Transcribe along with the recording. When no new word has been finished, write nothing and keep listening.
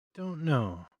Don't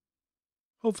know.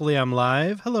 Hopefully I'm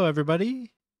live. Hello,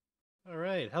 everybody. All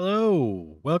right.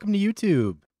 Hello. Welcome to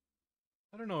YouTube.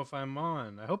 I don't know if I'm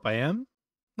on. I hope I am.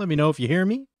 Let me know if you hear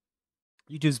me.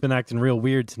 YouTube's been acting real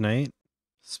weird tonight,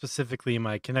 specifically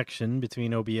my connection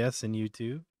between OBS and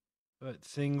YouTube. But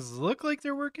things look like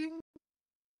they're working.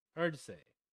 Hard to say.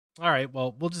 All right.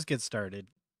 Well, we'll just get started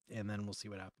and then we'll see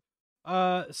what happens.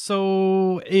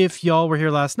 So if y'all were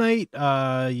here last night,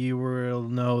 you will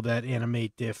know that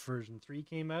AnimateDiff version 3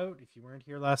 came out. If you weren't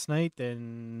here last night,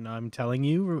 then I'm telling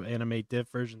you, AnimateDiff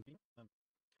version 3.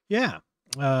 Yeah.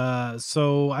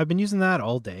 So I've been using that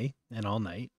all day and all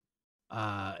night.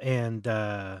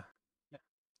 Yeah.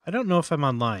 I don't know if I'm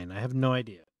online. I have no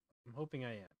idea. I'm hoping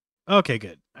I am. Okay,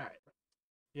 good. All right.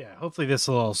 Yeah, hopefully this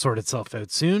will all sort itself out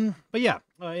soon. But yeah,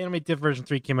 AnimateDiff version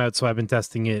 3 came out, so I've been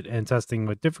testing it and testing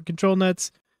with different control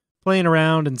nets, playing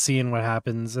around and seeing what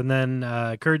happens. And then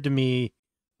occurred to me,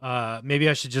 maybe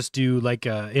I should just do like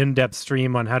a in-depth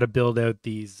stream on how to build out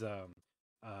these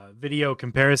video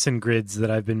comparison grids that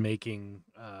I've been making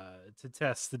to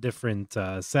test the different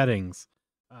settings.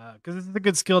 Because it's a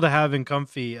good skill to have in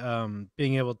Comfy,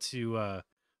 being able to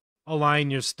align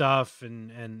your stuff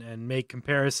and make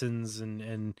comparisons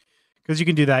and because you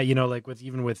can do that, like with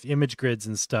even with image grids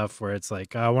and stuff where it's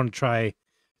like I want to try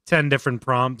 10 different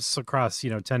prompts across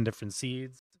 10 different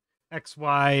seeds,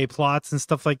 XY plots and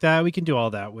stuff like that. We can do all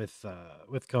that with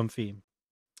Comfy.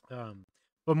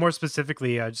 But more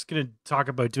specifically, I'm just going to talk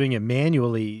about doing it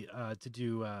manually to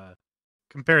do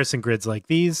comparison grids like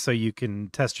these so you can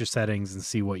test your settings and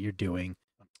see what you're doing.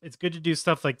 It's good to do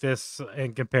stuff like this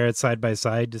and compare it side by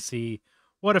side to see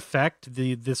what effect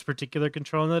this particular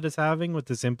control net is having with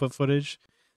this input footage,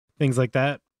 things like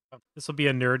that. This will be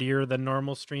a nerdier than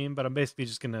normal stream, but I'm basically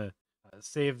just going to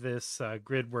save this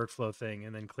grid workflow thing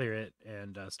and then clear it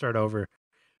and start over.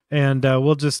 And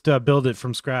we'll just build it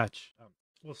from scratch.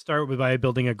 We'll start by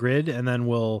building a grid, and then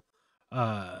we'll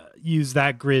use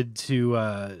that grid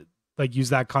to use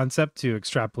that concept to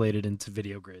extrapolate it into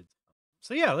video grids.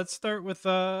 So yeah, let's start with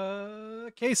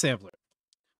K sampler.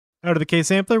 Out of the K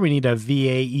sampler, we need a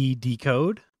VAE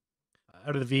decode.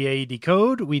 Out of the VAE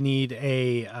decode, we need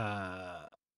a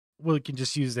we can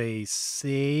just use a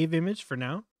save image for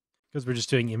now because we're just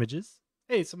doing images.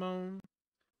 Hey, Simone.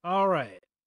 All right.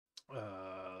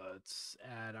 Let's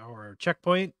add our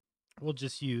checkpoint. We'll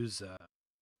just use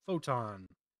photon.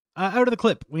 Out of the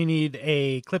clip, we need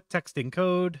a clip text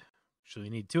encode. Actually, we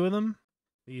need two of them.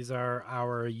 These are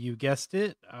our, you guessed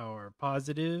it, our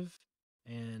positive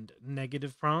and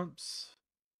negative prompts.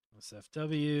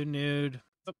 SFW, nude.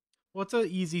 What's an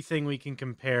easy thing we can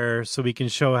compare so we can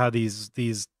show how these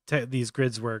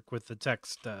grids work with the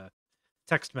text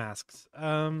masks?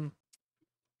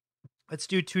 Let's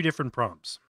do two different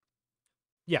prompts.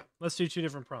 Yeah, let's do two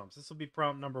different prompts. This will be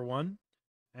prompt number 1,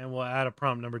 and we'll add a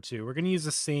prompt number 2. We're going to use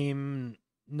the same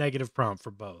negative prompt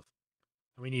for both.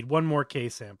 And we need one more K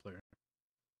sampler.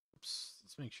 Oops,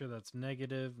 let's make sure that's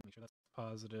negative. Make sure that's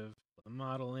positive. Put the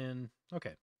model in.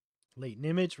 Okay. Latent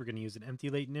image. We're going to use an empty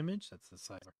latent image. That's the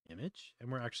size of our image.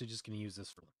 And we're actually just going to use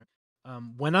this for.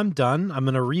 When I'm done, I'm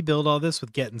going to rebuild all this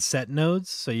with get and set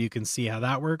nodes so you can see how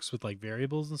that works with like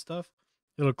variables and stuff.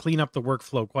 It'll clean up the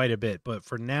workflow quite a bit. But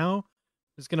for now,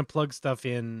 I'm just going to plug stuff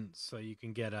in so you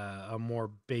can get a more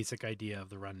basic idea of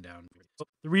the rundown.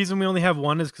 The reason we only have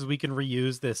one is because we can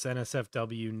reuse this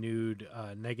NSFW nude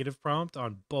negative prompt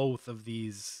on both of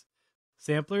these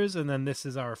samplers. And then this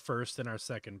is our first and our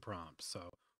second prompt.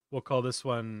 So we'll call this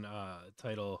one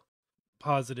title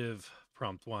positive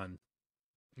prompt 1.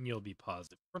 And you'll be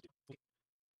positive.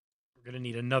 We're going to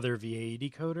need another VAE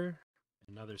decoder,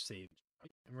 another save.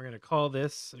 And we're going to call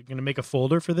this, we're going to make a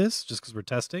folder for this just because we're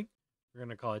testing. We're going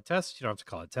to call it test. You don't have to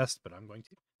call it test, but I'm going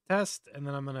to test. And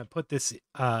then I'm going to put this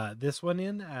this one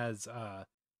in as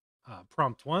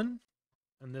prompt 1.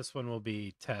 And this one will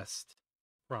be test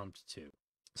prompt 2.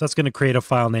 So that's going to create a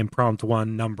file named prompt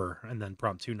 1 number and then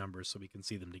prompt 2 numbers so we can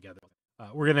see them together.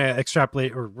 We're going to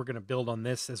extrapolate, or we're going to build on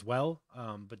this as well.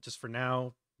 But just for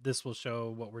now, this will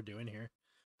show what we're doing here.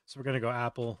 So we're going to go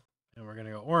apple and we're going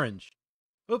to go orange.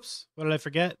 Oops, what did I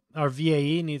forget? Our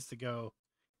VAE needs to go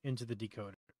into the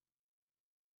decoder.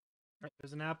 Right,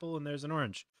 there's an apple and there's an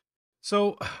orange.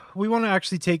 So we want to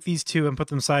actually take these two and put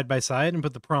them side by side and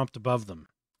put the prompt above them.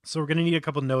 So we're going to need a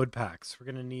couple node packs. We're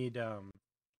going to need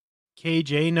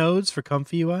KJ nodes for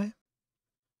ComfyUI.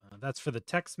 That's for the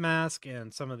text mask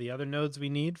and some of the other nodes we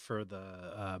need for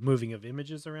the moving of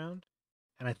images around.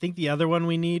 And I think the other one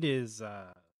we need is,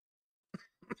 I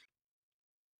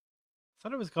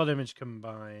thought it was called image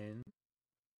combine.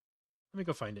 Let me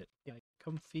go find it. Yeah,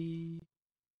 Comfy.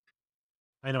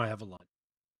 I know I have a lot.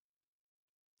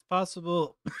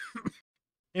 possible.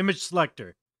 Image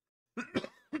selector.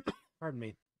 Pardon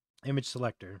me. Image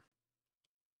selector.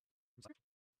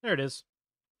 There it is.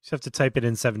 Just have to type it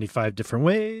in 75 different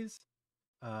ways.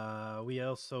 We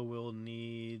also will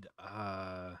need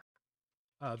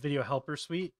video helper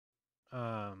suite.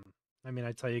 I mean,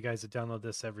 I tell you guys to download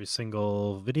this every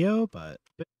single video, but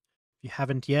if you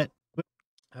haven't yet,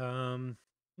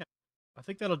 yeah, I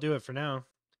think that'll do it for now.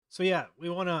 So yeah, we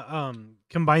want to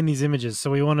combine these images. So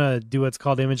we want to do what's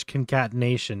called image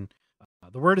concatenation.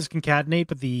 The word is concatenate,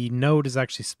 but the node is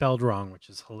actually spelled wrong, which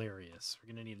is hilarious.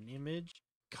 We're going to need an image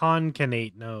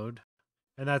concatenate node,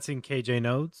 and that's in KJ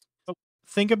nodes. So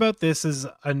think about this as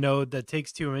a node that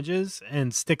takes two images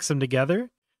and sticks them together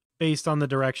based on the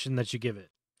direction that you give it.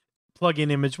 Plug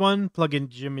in image 1, plug in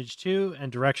image 2,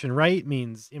 and direction right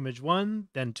means image 1,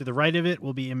 then to the right of it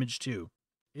will be image 2.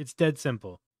 It's dead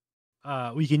simple.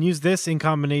 We can use this in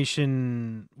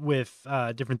combination with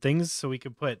different things. So we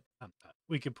could put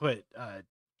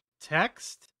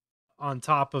text on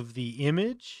top of the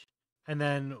image, and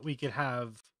then we could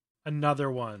have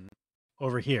another one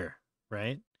over here,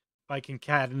 right? By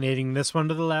concatenating this one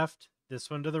to the left, this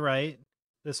one to the right,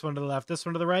 this one to the left, this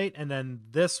one to the right, and then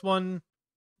this one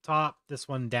top, this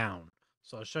one down.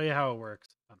 So I'll show you how it works.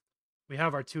 We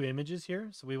have our two images here,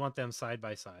 so we want them side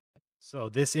by side. So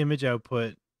this image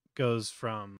output goes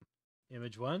from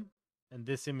image 1, and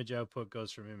this image output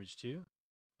goes from image 2.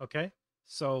 Okay,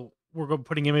 so we're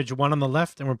putting image 1 on the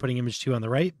left, and we're putting image 2 on the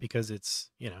right because it's,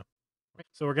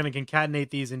 So we're going to concatenate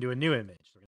these into a new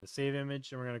image. We're going to save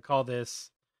image, and we're going to call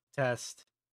this test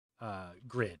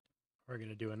grid. We're going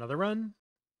to do another run.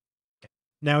 Okay.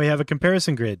 Now we have a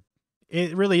comparison grid.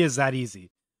 It really is that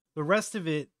easy. The rest of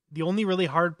it, the only really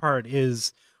hard part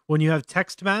is when you have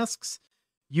text masks,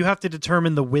 you have to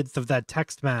determine the width of that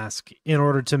text mask in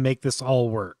order to make this all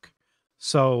work.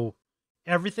 So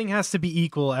everything has to be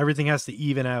equal. Everything has to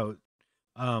even out.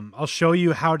 I'll show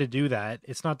you how to do that.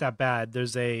 It's not that bad.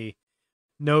 There's a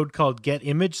node called get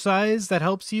image size that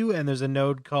helps you. And there's a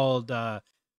node called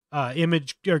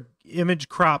image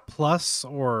crop plus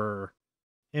or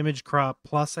image crop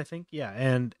plus, I think. Yeah.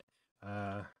 And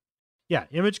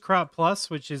image crop plus,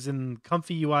 which is in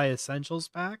ComfyUI Essentials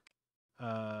pack.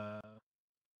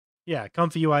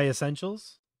 ComfyUI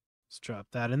Essentials. Let's drop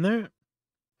that in there.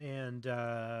 And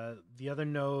the other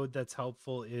node that's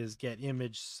helpful is get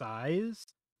image size,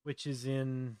 which is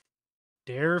in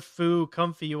Darefoo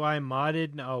ComfyUI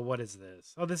modded. Oh, what is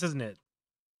this? Oh, this isn't it.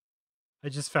 I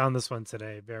just found this one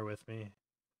today. Bear with me.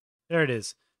 There it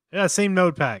is. Yeah, same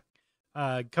node pack.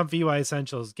 ComfyUI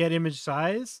Essentials, get image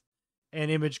size and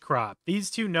image crop.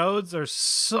 These two nodes are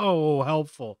so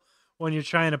helpful when you're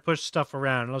trying to push stuff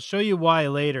around. And I'll show you why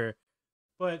later.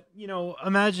 But,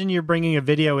 imagine you're bringing a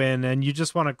video in and you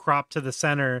just want to crop to the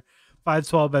center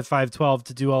 512 by 512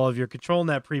 to do all of your control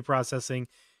net pre-processing.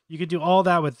 You could do all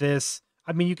that with this.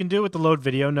 I mean, you can do it with the load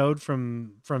video node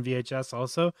from VHS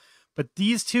also. But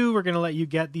these two are going to let you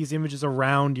get these images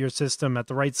around your system at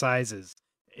the right sizes.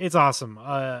 It's awesome.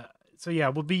 So yeah,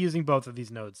 we'll be using both of these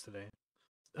nodes today.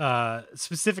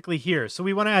 Specifically here. So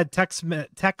we want to add text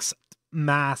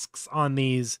masks on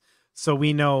these so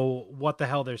we know what the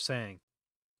hell they're saying.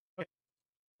 Okay.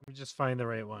 Let me just find the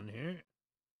right one here.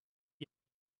 Yeah.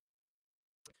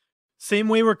 Same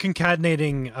way we're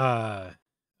concatenating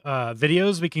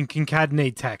videos, we can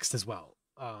concatenate text as well.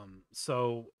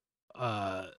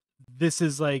 This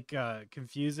is like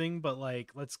confusing, but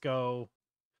like, let's go.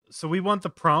 So we want the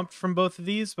prompt from both of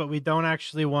these, but we don't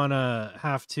actually want to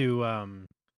have to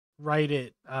write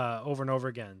it over and over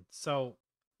again. So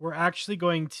we're actually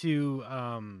going to,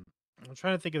 I'm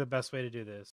trying to think of the best way to do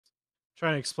this. I'm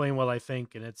trying to explain what I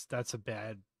think, and that's a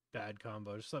bad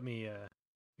combo. Just let me,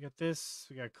 we got this,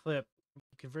 we got clip,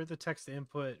 convert the text to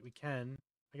input. We can,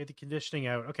 I get the conditioning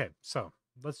out. Okay, so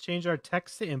let's change our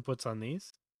text to inputs on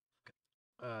these.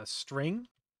 String,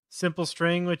 simple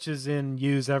string, which is in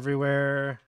use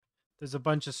everywhere. There's a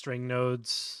bunch of string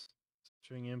nodes.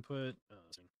 String input.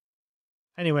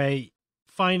 Anyway,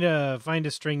 find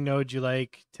a string node you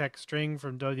like. Text string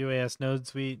from WAS node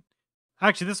suite.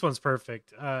 Actually, this one's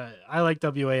perfect. I like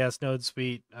WAS node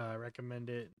suite. Recommend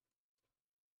it.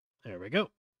 There we go.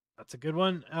 That's a good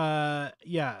one.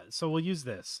 Yeah, so we'll use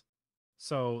this.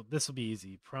 So this will be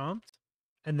easy. Prompt.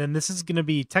 And then this is going to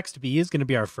be text B is going to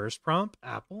be our first prompt,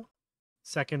 apple.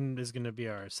 Second is going to be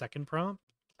our second prompt,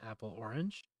 apple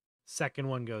orange. Second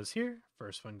one goes here.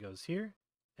 First one goes here.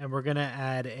 And we're going to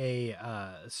add a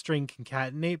string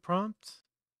concatenate prompt.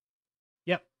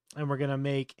 Yep. And we're going to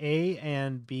make A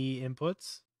and B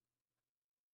inputs.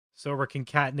 So we're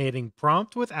concatenating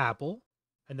prompt with apple.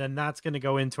 And then that's going to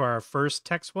go into our first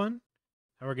text one.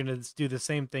 And we're going to do the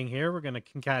same thing here. We're going to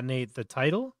concatenate the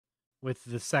title with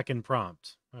the second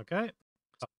prompt. Okay.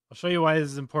 I'll show you why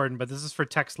this is important, but this is for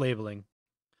text labeling.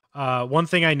 One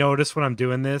thing I notice when I'm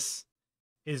doing this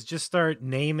is just start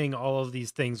naming all of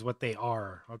these things what they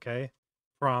are. Okay.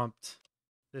 Prompt.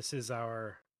 This is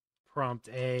our prompt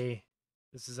A.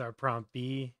 This is our prompt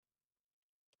B.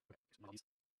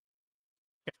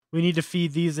 We need to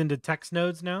feed these into text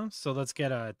nodes now. So let's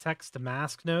get a text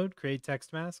mask node, create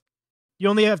text mask. You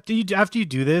only have to, after you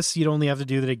do this, you'd only have to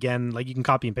do that again. Like you can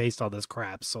copy and paste all this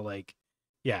crap. So like,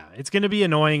 yeah, it's going to be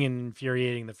annoying and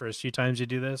infuriating the first few times you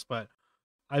do this, but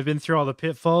I've been through all the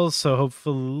pitfalls. So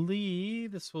hopefully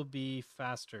this will be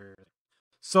faster.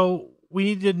 So we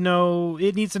need to know,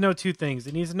 it needs to know two things.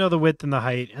 It needs to know the width and the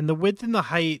height, and the width and the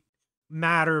height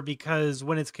matter because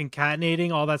when it's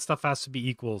concatenating, all that stuff has to be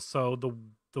equal. So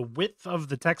the width of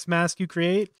the text mask you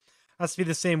create has to be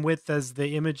the same width as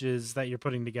the images that you're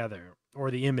putting together, or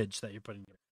the image that you're putting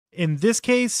together. In this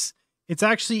case, it's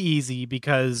actually easy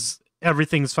because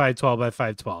everything's 512 by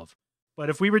 512. But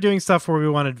if we were doing stuff where we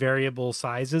wanted variable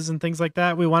sizes and things like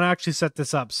that, we want to actually set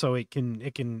this up so it can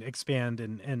expand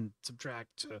and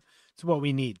subtract to what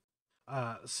we need.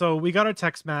 So we got our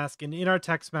text mask, and in our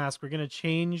text mask, we're going to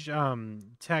change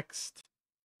text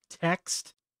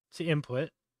to input,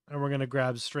 and we're going to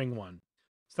grab string 1.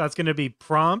 So that's going to be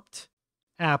prompt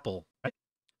apple. Right?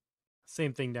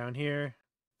 Same thing down here,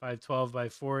 512 by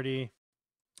 40.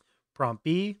 Prompt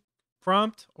B,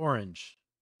 prompt orange.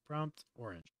 Prompt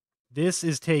orange. This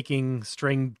is taking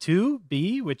string 2,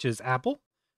 B, which is apple.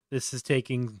 This is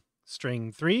taking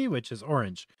string 3, which is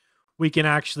orange. We can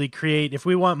actually create, if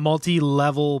we want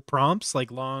multi-level prompts,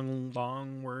 like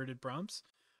long worded prompts,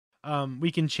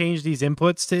 we can change these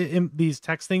inputs to these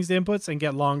text things to inputs and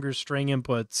get longer string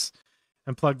inputs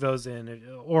and plug those in.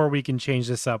 Or we can change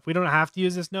this up. We don't have to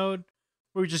use this node.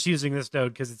 We're just using this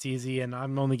node because it's easy, and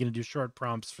I'm only going to do short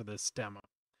prompts for this demo.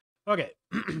 Okay.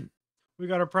 We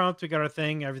got our prompt, we got our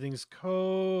thing, everything's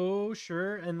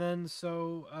kosher. And then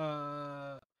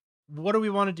so what do we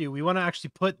want to do? We want to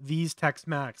actually put these text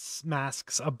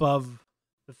masks above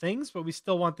the things, but we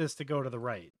still want this to go to the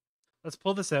right. Let's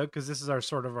pull this out because this is our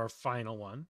sort of our final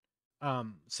one.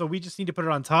 So we just need to put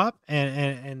it on top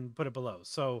and put it below.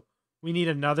 So we need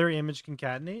another image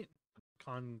concatenate,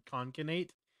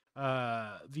 concatenate,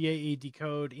 VAE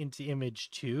decode into image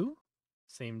 2.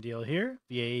 Same deal here.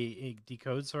 VA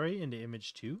decode, into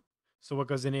image 2. So what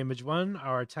goes in image 1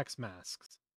 are text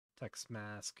masks. Text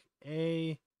mask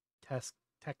A, text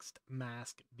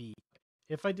mask B.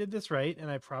 If I did this right,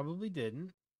 and I probably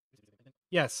didn't.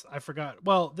 Yes, I forgot.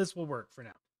 Well, this will work for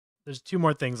now. There's 2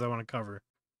 more things I want to cover.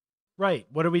 Right.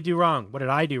 What did we do wrong? What did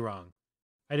I do wrong?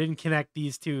 I didn't connect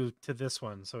these 2 to this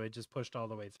one, so it just pushed all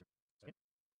the way through.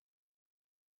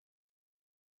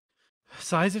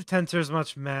 Size of tensors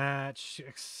must match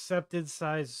expected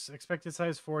size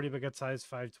 40, but get size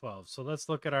 512. So let's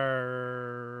look at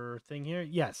our thing here.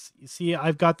 Yes, you see,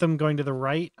 I've got them going to the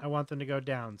right. I want them to go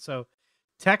down. So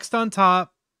text on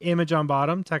top, image on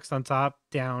bottom, text on top,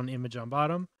 down, image on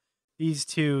bottom. These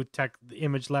 2,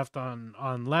 image left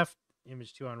on left,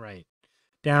 image 2 on right.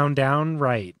 Down, down,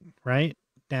 right, right,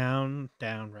 down,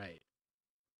 down, right.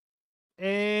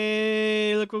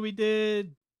 Hey, look what we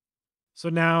did. So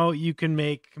now you can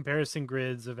make comparison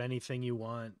grids of anything you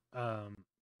want,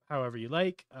 however you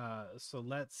like. So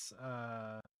let's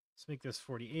make this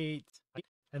 48.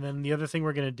 And then the other thing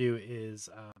we're going to do is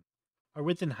our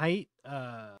width and height.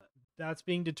 That's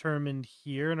being determined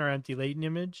here in our empty latent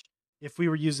image. If we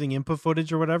were using input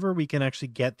footage or whatever, we can actually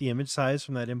get the image size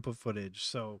from that input footage.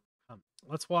 So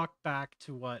let's walk back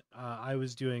to what I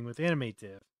was doing with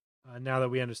AnimateDiff now that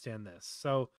we understand this.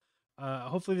 So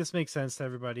hopefully this makes sense to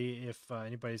everybody. If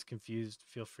anybody's confused,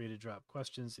 feel free to drop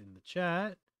questions in the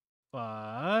chat.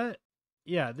 But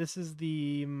yeah, this is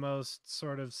the most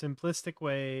sort of simplistic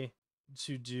way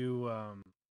to do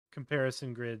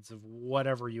comparison grids of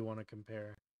whatever you want to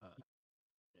compare.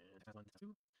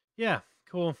 Yeah,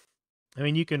 cool. I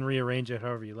mean, you can rearrange it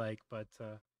however you like, but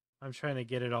I'm trying to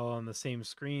get it all on the same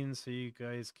screen so you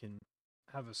guys can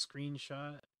have a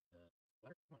screenshot.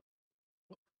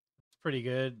 It's pretty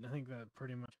good. I think that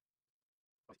pretty much.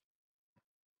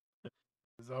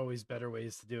 There's always better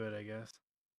ways to do it, I guess.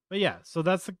 But yeah, so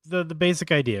that's the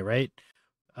basic idea, right?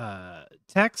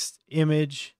 Text,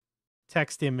 image,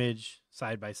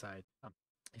 side by side.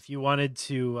 If you wanted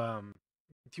to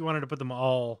put them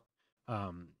all,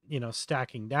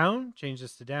 stacking down, change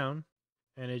this to down,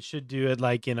 and it should do it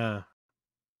like in a.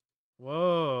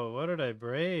 Whoa! What did I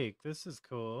break? This is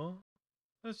cool.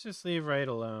 Let's just leave right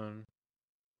alone.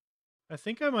 I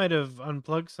think I might have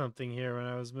unplugged something here when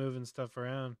I was moving stuff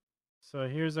around. So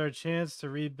here's our chance to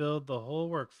rebuild the whole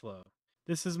workflow.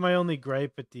 This is my only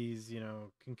gripe with these,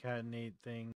 concatenate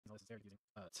things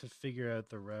to figure out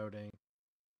the routing.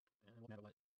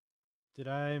 Did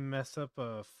I mess up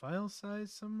a file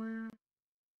size somewhere?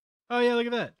 Oh yeah, look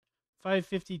at that.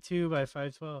 552 by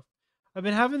 512. I've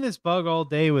been having this bug all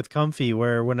day with Comfy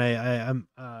where when I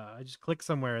just click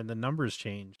somewhere and the numbers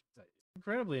change. It's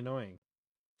incredibly annoying.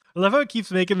 I love how it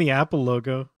keeps making the Apple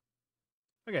logo.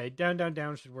 Okay, down, down,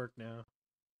 down should work now.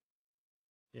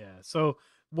 Yeah. So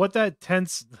what that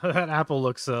that Apple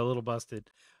looks a little busted.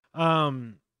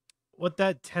 Um, what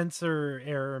that tensor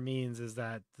error means is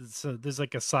that there's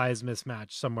like a size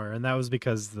mismatch somewhere, and that was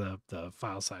because the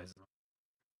file size.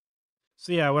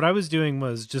 So yeah, what I was doing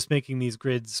was just making these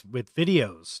grids with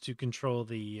videos to control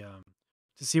to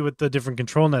see what the different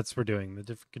control nets were doing, the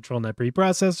different control net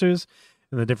preprocessors,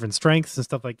 and the different strengths and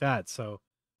stuff like that. So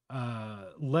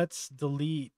let's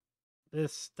delete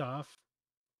this stuff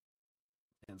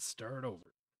and start over.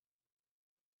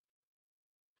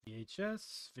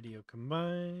 VHS, video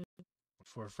combined,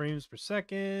 4 frames per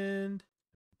second,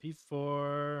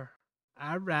 P4.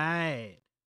 All right.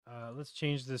 Let's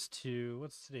change this to,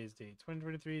 what's today's date?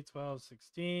 2023, 12,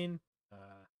 16,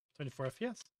 24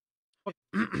 FPS.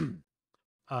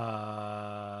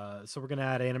 So we're going to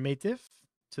add AnimateDiff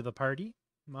to the party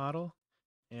model.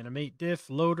 AnimateDiff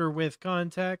loader with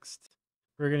context.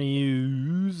 We're going to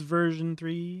use version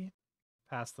 3.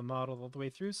 Pass the model all the way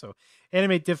through. So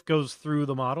AnimateDiff goes through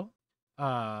the model,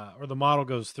 or the model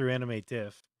goes through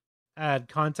AnimateDiff. Add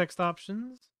context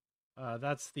options.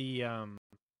 That's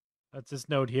this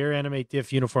node here.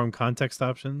 AnimateDiff uniform context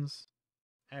options.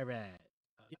 All right.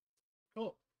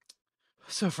 Cool.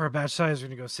 So for our batch size, we're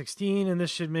gonna go 16, and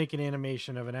this should make an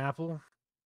animation of an apple,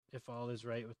 if all is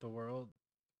right with the world.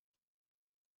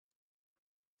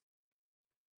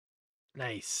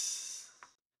 Nice.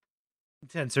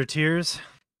 Tensor tears.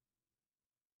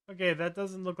 Okay, that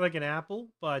doesn't look like an apple,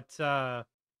 but it's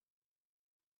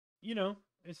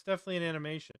definitely an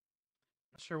animation.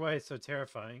 Not sure why it's so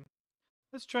terrifying.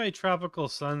 Let's try tropical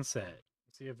sunset.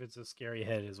 See if it's a scary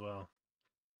head as well.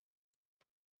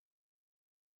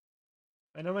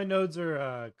 I know my nodes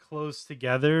are close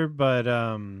together, but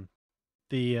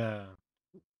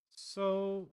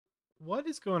so what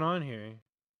is going on here?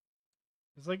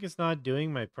 It's like it's not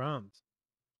doing my prompt.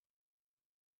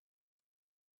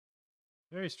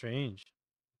 Very strange.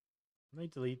 I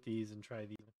might delete these and try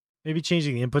these. Maybe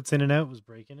changing the inputs in and out was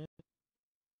breaking it.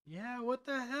 Yeah, what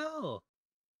the hell?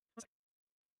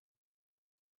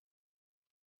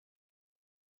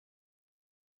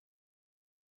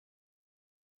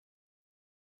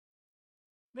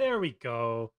 There we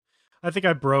go. I think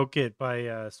I broke it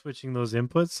by switching those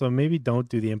inputs, so maybe don't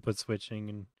do the input switching,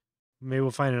 and maybe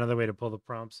we'll find another way to pull the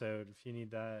prompts out if you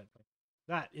need that.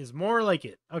 That is more like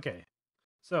it. Okay,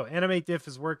 so AnimateDiff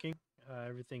is working.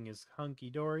 Everything is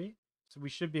hunky-dory. So we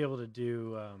should be able to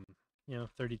do,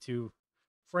 32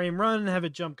 frame run, have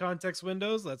it jump context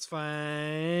windows. Let's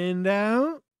find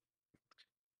out.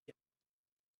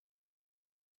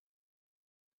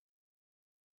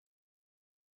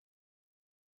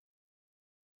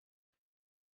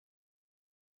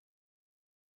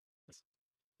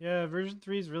 Yeah, version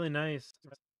 3 is really nice.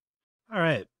 All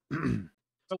right.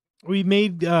 So we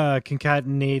made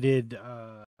concatenated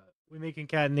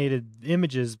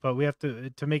images, but we have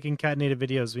to make concatenated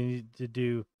videos, we need to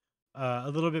do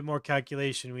a little bit more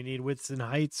calculation. We need widths and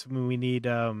heights. We need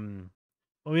well,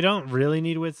 we don't really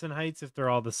need widths and heights if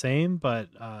they're all the same, but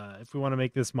if we want to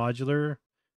make this modular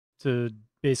to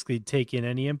basically take in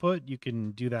any input, you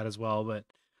can do that as well. But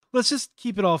let's just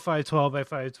keep it all 512 by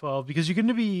 512 because you're going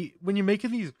to be, when you're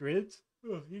making these grids,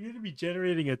 you're going to be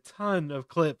generating a ton of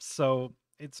clips. So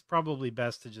it's probably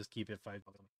best to just keep it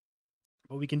 512.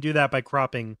 But we can do that by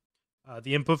cropping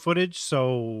the input footage.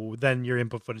 So then your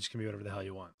input footage can be whatever the hell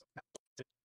you want.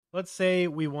 Let's say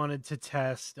we wanted to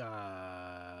test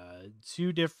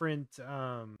two different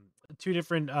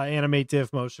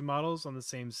AnimateDiff motion models on the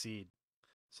same seed.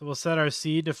 So we'll set our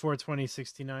seed to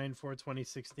 42069,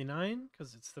 42069,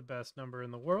 because it's the best number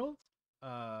in the world.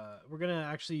 We're going to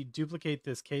actually duplicate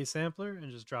this K sampler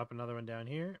and just drop another one down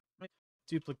here.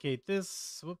 Duplicate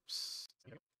this. Whoops.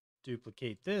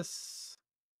 Duplicate this.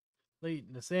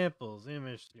 Latent the samples,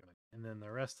 image, and then the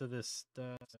rest of this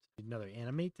stuff. Another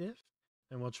AnimateDiff.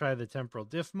 And we'll try the temporal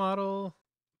diff model.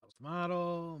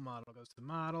 Model goes to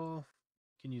model.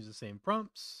 You can use the same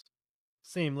prompts.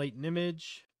 Same latent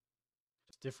image.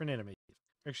 Different animate.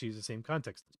 Actually use the same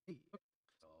context. The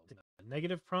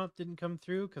negative prompt didn't come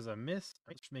through because I missed.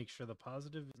 Let's make sure the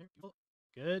positive is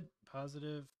good.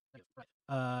 Positive.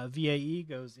 VAE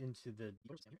goes into the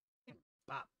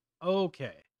bop.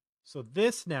 Okay. So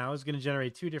this now is going to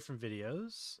generate two different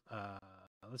videos.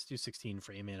 Let's do 16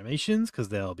 frame animations because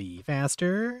they'll be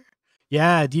faster.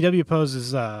 Yeah, DW Pose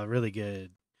is really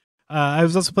good. I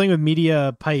was also playing with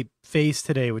Media Pipe Face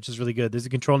today, which is really good. There's a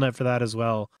control net for that as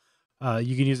well.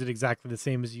 You can use it exactly the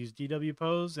same as use DW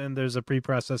Pose, and there's a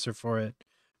preprocessor for it.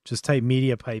 Just type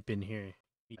Media Pipe in here.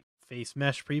 Face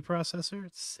Mesh preprocessor.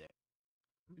 It's sick.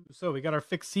 So we got our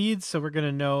fixed seeds, so we're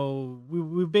gonna know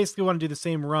we basically want to do the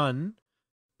same run,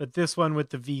 but this one with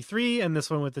the V3 and this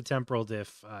one with the temporal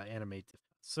diff animate.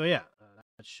 So yeah,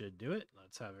 that should do it.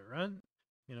 Let's have it run.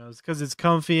 You know, it's because it's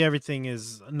comfy. Everything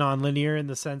is non-linear in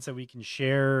the sense that we can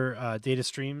share data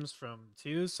streams from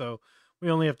two. So we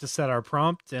only have to set our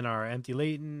prompt and our empty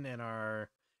latent and our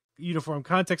uniform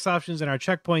context options and our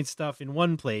checkpoint stuff in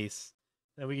one place.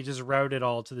 Then we can just route it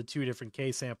all to the two different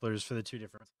K samplers for the two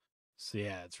different. So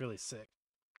yeah, it's really sick.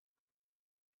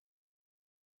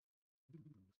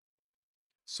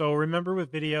 So remember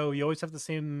with video, you always have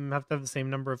to have the same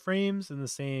number of frames and the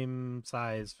same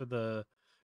size for the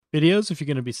videos if you're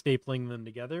going to be stapling them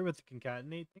together with the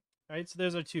concatenate thing. All right, so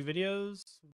there's our two videos.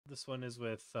 This one is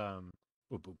with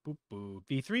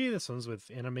V3. This one's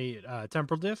with animate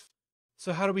temporal diff.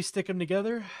 So how do we stick them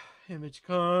together? Image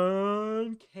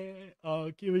image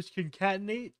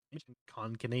concatenate.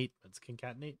 Concatenate. That's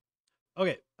concatenate.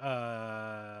 Okay.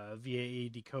 VAE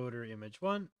decoder image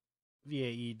 1.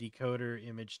 VAE decoder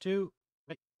image 2.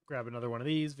 Right. Grab another one of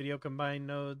these video combine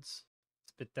nodes.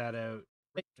 Spit that out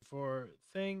for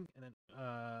thing. And then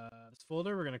this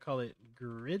folder, we're going to call it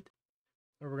grid.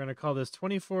 Or we're going to call this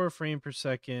 24 frame per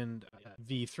second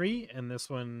V3. And this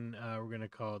one, we're going to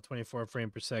call 24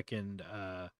 frame per second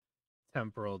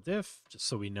temporal diff, just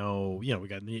so we know, we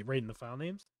got right in the file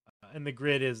names. And the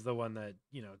grid is the one that,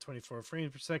 24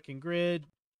 frames per second grid.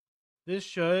 This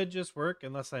should just work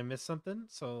unless I miss something.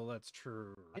 So let's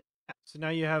try. So now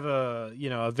you have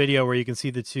a video where you can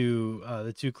see the two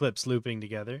clips looping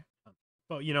together.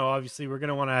 But obviously we're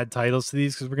gonna want to add titles to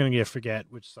these because we're gonna forget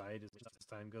which side as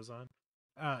time goes on.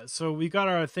 So we got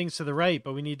our things to the right,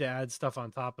 but we need to add stuff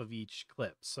on top of each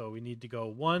clip. So we need to go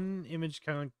one image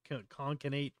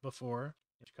concatenate before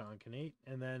concatenate,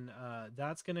 and then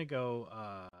that's gonna go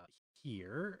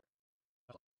here.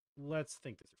 Let's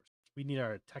think this first. We need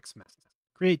our text mask.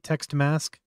 Create text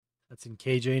mask. That's in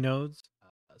KJ nodes.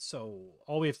 So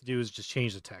all we have to do is just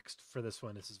change the text for this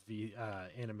one. This is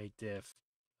AnimateDiff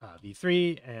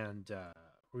V3, and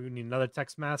we need another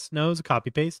text mask node,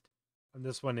 copy paste. And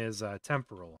this one is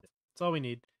temporal. That's all we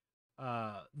need.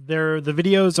 The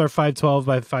videos are 512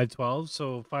 by 512,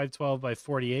 so 512 by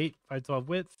 48, 512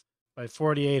 width by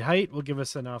 48 height will give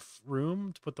us enough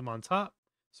room to put them on top.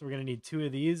 So we're going to need two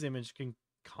of these image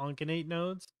concatenate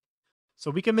nodes. So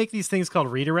we can make these things called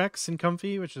redirects in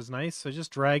Comfy, which is nice. So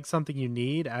just drag something you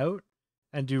need out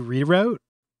and do reroute.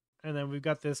 And then we've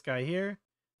got this guy here.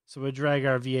 So we'll drag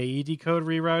our VAE decode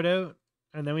reroute out.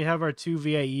 And then we have our two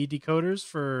VAE decoders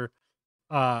for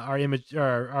our image,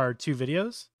 our two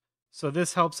videos. So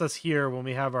this helps us here when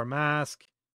we have our mask,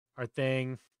 our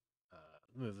thing.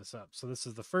 Move this up. So this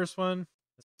is the first one.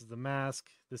 This is the mask.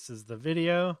 This is the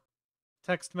video.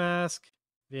 Text mask,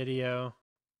 video,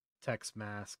 text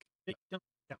mask. Yeah,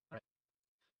 right.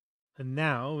 And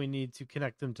now we need to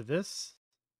connect them to this.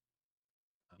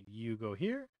 You go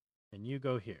here, and you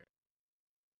go here.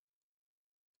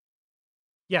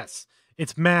 Yes,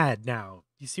 it's mad now.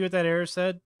 You see what that error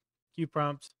said? Q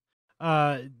prompt.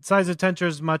 Size of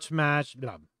tensors must match.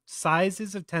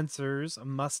 Sizes of tensors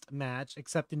must match,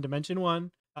 except in dimension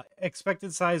 1.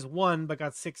 Expected size 1, but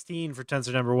got 16 for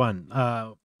tensor number 1.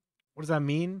 What does that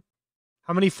mean?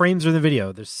 How many frames are in the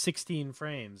video? There's 16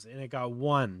 frames, and it got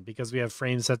 1 because we have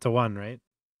frames set to 1, right?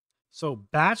 So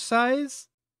batch size,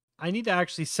 I need to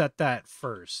actually set that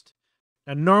first.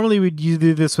 Now, normally we'd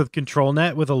do this with control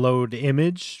net with a load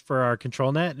image for our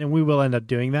control net, and we will end up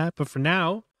doing that. But for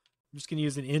now, I'm just going to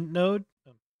use an int node.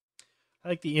 I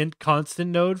like the int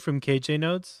constant node from KJ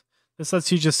nodes. This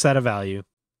lets you just set a value,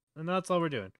 and that's all we're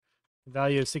doing.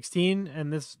 Value of 16,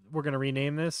 and this we're going to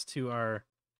rename this to our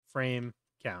frame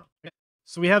count.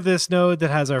 So we have this node that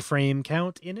has our frame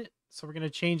count in it. So we're going to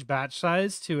change batch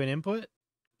size to an input,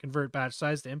 convert batch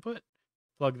size to input,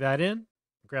 plug that in,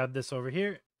 grab this over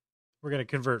here. We're going to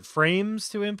convert frames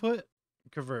to input,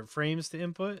 convert frames to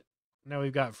input. Now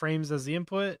we've got frames as the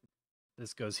input.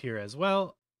 This goes here as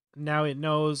well. Now it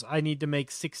knows I need to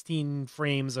make 16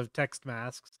 frames of text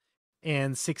masks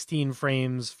and 16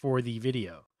 frames for the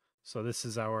video. So this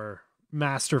is our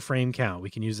master frame count. We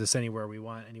can use this anywhere we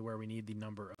want, anywhere we need the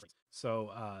number of.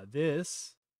 So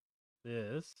this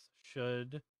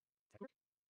should.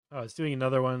 Oh, it's doing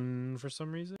another one for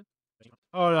some reason.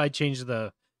 Oh, I changed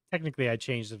the. Technically, I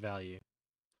changed the value.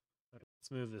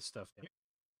 Let's move this stuff down.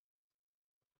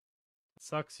 It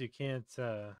sucks you can't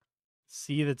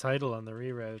see the title on the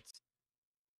reroutes.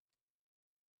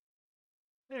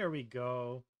 There we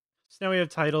go. So now we have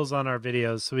titles on our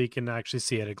videos so we can actually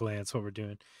see at a glance what we're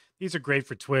doing. These are great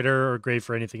for Twitter or great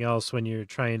for anything else when you're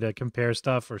trying to compare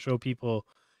stuff or show people,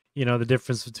 the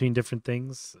difference between different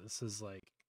things. This is like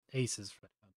aces for that.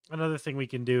 Another thing we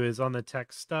can do is on the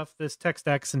text stuff. This text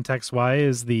X and text Y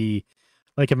is the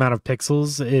amount of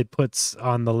pixels it puts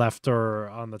on the left or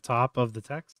on the top of the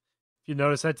text. If you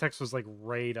notice, that text was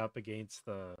right up against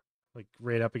the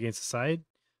side.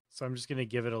 So I'm just going to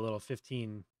give it a little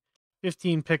 15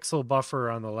 pixel buffer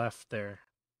on the left there.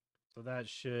 So that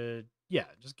should,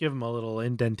 just give them a little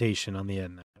indentation on the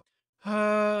end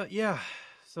there. Yeah.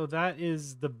 So that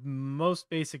is the most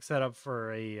basic setup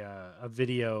for a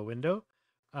video window.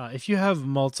 If you have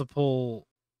multiple,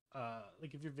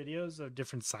 if your videos are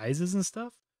different sizes and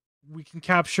stuff, we can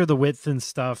capture the width and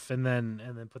stuff, and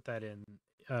then put that in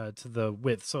to the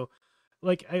width. So,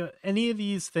 any of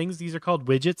these things, these are called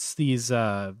widgets.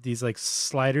 These like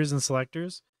sliders and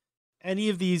selectors. Any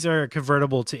of these are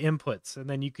convertible to inputs, and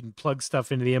then you can plug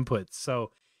stuff into the inputs.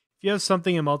 So if you have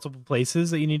something in multiple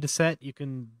places that you need to set, you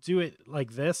can do it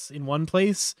like this in one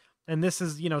place. And this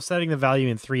is, setting the value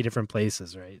in 3 different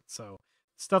places, right? So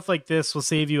stuff like this will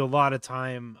save you a lot of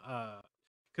time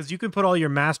because you can put all your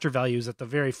master values at the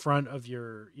very front of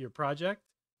your project,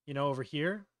 over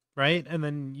here, right? And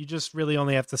then you just really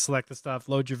only have to select the stuff,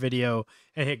 load your video,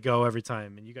 and hit go every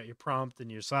time. And you got your prompt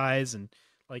and your size, and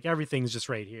everything's just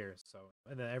right here. So,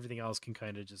 and then everything else can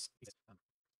kind of just.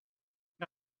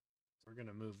 We're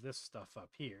gonna move this stuff up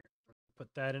here. Put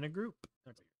that in a group.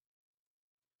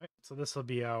 Right, so this will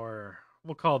be our.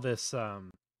 We'll call this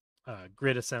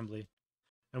grid assembly,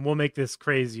 and we'll make this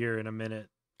crazier in a minute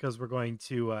because we're going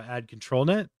to add control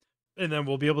net, and then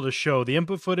we'll be able to show the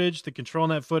input footage, the control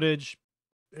net footage,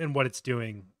 and what it's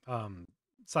doing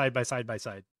side by side by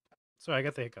side. Sorry, I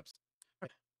got the hiccups.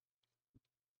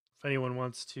 If anyone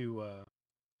wants to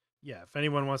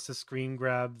screen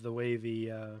grab the way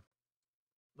the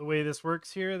way this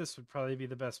works here, this would probably be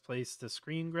the best place to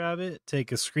screen grab it.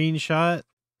 Take a screenshot.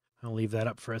 I'll leave that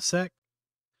up for a sec.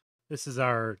 This is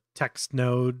our text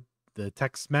node, the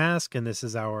text mask, and this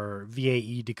is our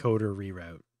VAE decoder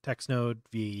reroute. Text node,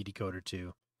 VAE decoder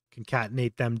 2.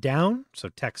 Concatenate them down. So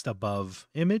text above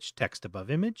image, text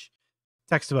above image,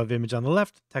 text above image on the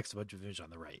left, text above image on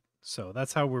the right. So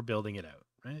that's how we're building it out,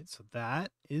 right? So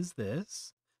that is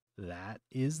this, that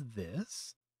is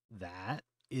this, that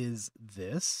is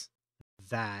this,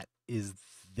 that is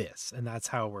this, and that's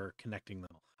how we're connecting them.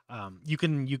 You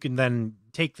can then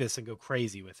take this and go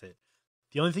crazy with it.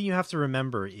 The only thing you have to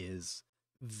remember is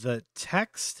the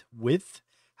text width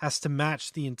has to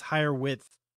match the entire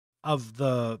width of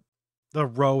the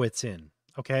row it's in.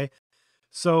 Okay,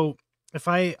 so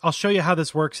I'll show you how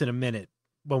this works in a minute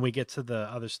when we get to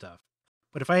the other stuff.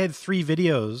 But if I had 3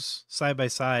 videos side by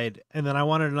side and then I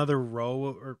wanted another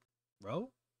row?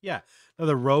 Yeah,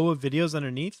 another row of videos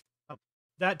underneath,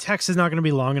 that text is not going to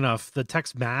be long enough. The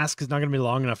text mask is not going to be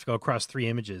long enough to go across 3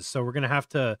 images. So we're going to have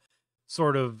to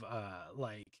sort of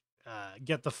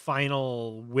get the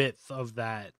final width of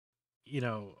that,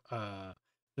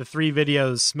 the 3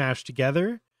 videos smashed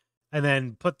together, and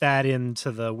then put that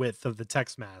into the width of the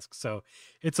text mask. So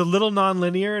it's a little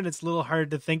nonlinear and it's a little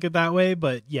hard to think of that way,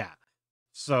 but yeah.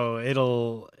 So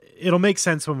it'll make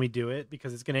sense when we do it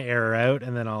because it's going to error out,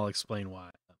 and then I'll explain why.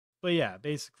 But yeah,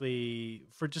 basically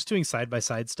for just doing side by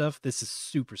side stuff, this is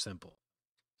super simple.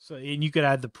 So, and you could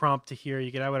add the prompt to here.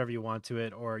 You could add whatever you want to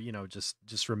it, or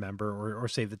just remember, or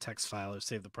save the text file, or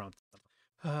save the prompt.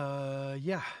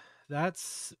 Yeah,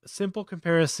 that's a simple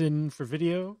comparison for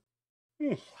video.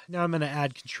 Now I'm going to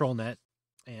add control net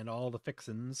and all the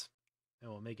fixins, and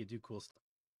we'll make it do cool stuff.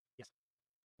 Yes.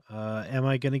 Am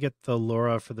I going to get the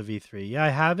LoRa for the V3? Yeah, I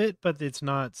have it, but it's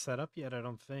not set up yet, I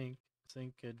don't think.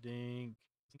 Sync-a-dink.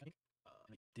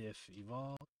 Diff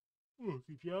evolve.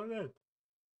 Keep you on that.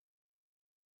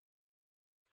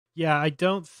 Yeah, I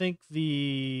don't think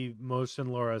the motion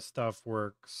LoRa stuff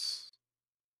works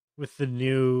with the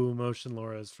new motion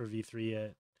LoRa's for V3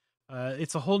 yet.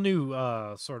 It's a whole new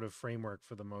sort of framework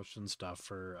for the motion stuff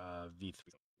for V3.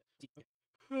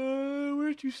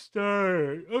 Where'd you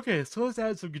start? Okay, so let's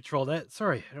add some control net.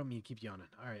 Sorry, I don't mean to keep yawning.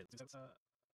 All right,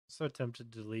 so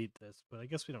tempted to delete this, but I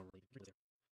guess we don't really.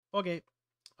 Okay,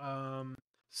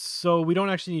 so we don't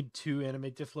actually need 2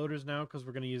 AnimateDiff loaders now because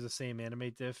we're going to use the same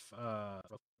AnimateDiff.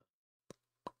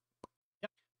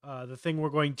 The thing we're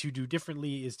going to do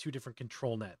differently is 2 different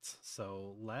control nets.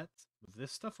 So let's move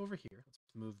this stuff over here. Let's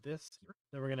move this here.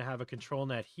 Then we're going to have a control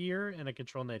net here and a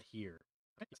control net here.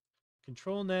 Right.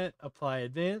 Control net, apply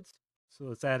advanced. So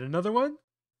let's add another one.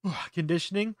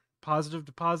 Conditioning, positive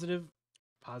to positive,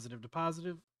 positive to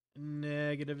positive,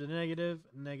 negative to negative,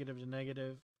 negative to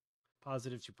negative,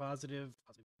 positive to positive,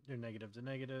 or negative to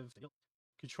negative.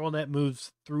 Control net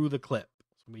moves through the clip.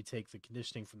 So we take the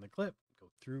conditioning from the clip, go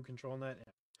through control net.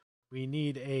 We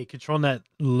need a control net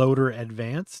loader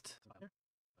advanced.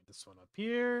 This one up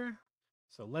here.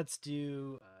 So let's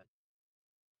do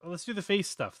the face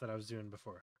stuff that I was doing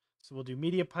before. So we'll do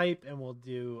media pipe and we'll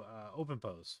do open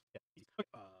pose.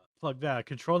 Plug that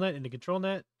control net into control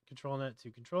net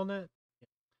to control net.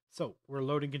 So we're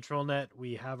loading control net.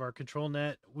 We have our control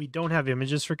net. We don't have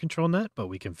images for control net, but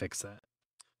we can fix that.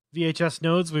 VHS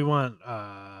nodes, we want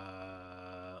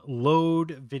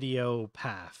load video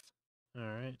path. All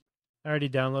right. I already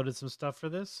downloaded some stuff for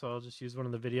this, so I'll just use one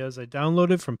of the videos I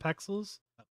downloaded from Pexels.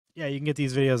 Yeah, you can get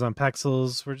these videos on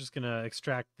Pexels. We're just going to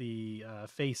extract the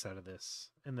face out of this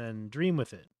and then dream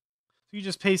with it. So you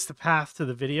just paste the path to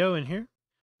the video in here.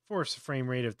 Force a frame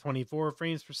rate of 24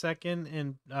 frames per second.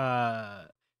 And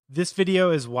this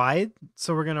video is wide,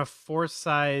 so we're going to force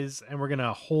size and we're going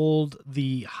to hold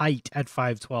the height at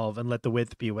 512 and let the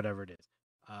width be whatever it is.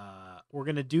 We're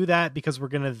going to do that because we're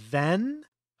going to then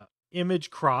image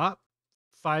crop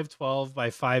 512 by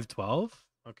 512,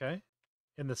 okay,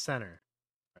 in the center.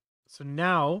 So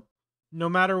now, no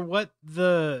matter what,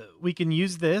 we can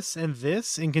use this and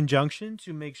this in conjunction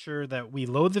to make sure that we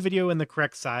load the video in the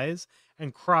correct size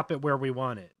and crop it where we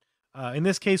want it. In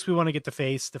this case, we want to get the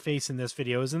face. The face in this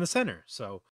video is in the center.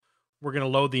 So we're going to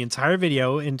load the entire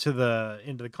video into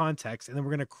the context, and then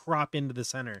we're going to crop into the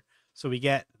center so we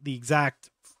get the exact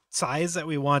size that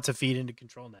we want to feed into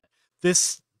control net.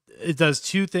 It does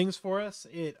 2 things for us.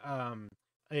 It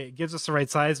gives us the right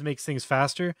size, makes things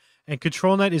faster, and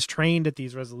control net is trained at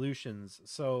these resolutions.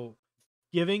 So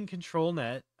giving control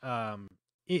net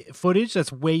footage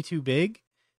that's way too big,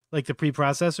 like the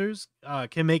preprocessors,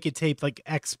 can make it tape like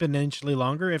exponentially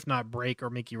longer, if not break or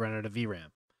make you run out of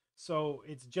VRAM. So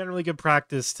it's generally good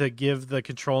practice to give the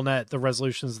control net the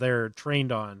resolutions they're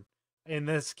trained on. In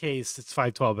this case, it's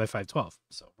 512 by 512.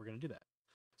 So we're going to do that.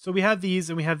 So we have these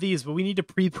and we have these, but we need to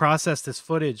pre-process this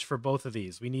footage for both of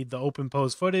these. We need the open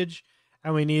pose footage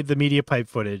and we need the media pipe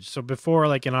footage. So before,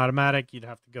 like in automatic, you'd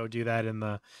have to go do that in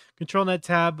the control net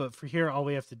tab. But for here, all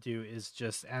we have to do is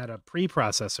just add a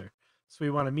preprocessor. So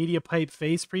we want a media pipe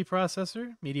face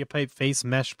preprocessor, media pipe face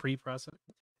mesh preprocessor.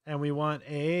 And we want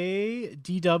a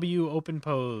DW open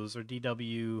pose or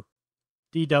DW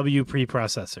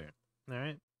preprocessor. All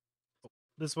right.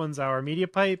 This one's our media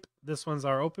pipe. This one's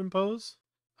our open pose.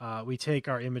 We take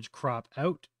our image crop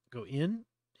out, go in,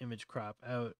 image crop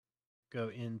out, go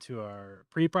into our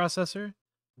preprocessor.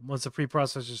 Once the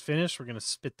preprocessor is finished, we're going to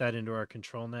spit that into our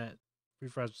control net.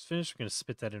 Preprocessor is finished, we're going to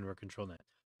spit that into our control net.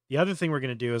 The other thing we're going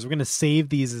to do is we're going to save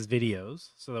these as videos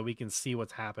so that we can see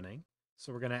what's happening.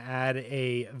 So we're going to add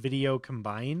a video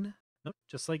combine,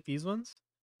 just like these ones.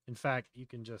 In fact, you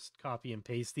can just copy and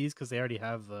paste these because they already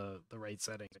have the right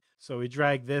settings. So we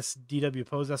drag this DW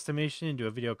pose estimation into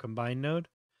a video combine node.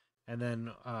 And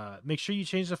then make sure you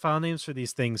change the file names for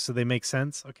these things so they make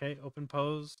sense. Okay, open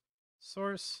pose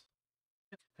source.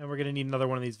 And we're going to need another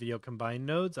one of these video combine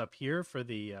nodes up here for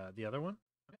the other one.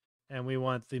 And we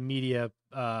want the media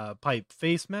pipe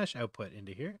face mesh output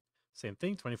into here. Same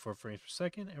thing, 24 frames per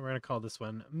second. And we're going to call this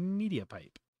one media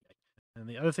pipe. And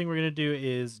the other thing we're going to do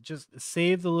is just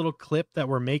save the little clip that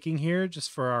we're making here just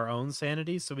for our own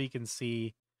sanity so we can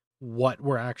see what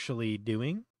we're actually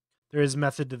doing. There is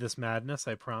method to this madness,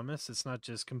 I promise. It's not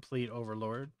just complete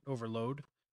overload.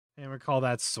 And we call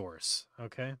that source,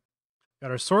 okay?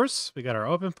 Got our source. We got our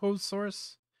open pose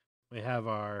source. We have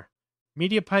our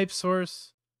media pipe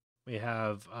source. We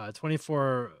have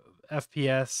 24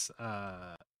 FPS.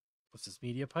 What's this,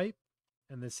 media pipe?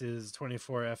 And this is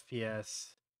 24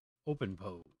 FPS open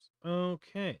pose.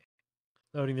 Okay.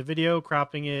 Loading the video,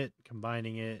 cropping it,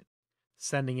 combining it,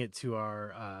 sending it to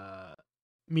our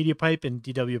media pipe and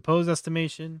DW pose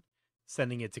estimation,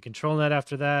 sending it to control net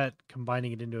after that,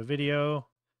 combining it into a video,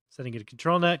 sending it to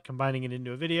control net, combining it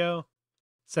into a video,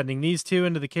 sending these 2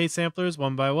 into the K samplers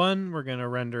one by one. We're going to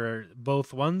render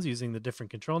both ones using the different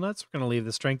control nets. We're going to leave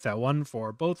the strength at 1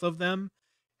 for both of them,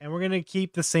 and we're going to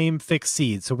keep the same fixed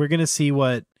seed. So we're going to see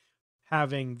what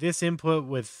having this input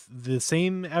with the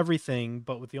same everything,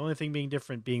 but with the only thing being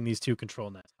different being these 2 control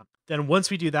nets. Then once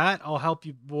we do that, I'll help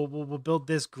you. We'll build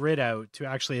this grid out to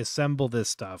actually assemble this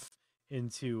stuff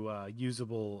into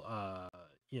usable,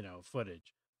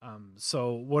 footage.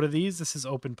 So what are these? This is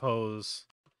OpenPose,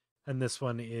 and this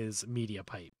one is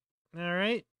MediaPipe. All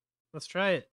right, let's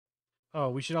try it. Oh,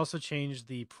 we should also change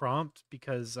the prompt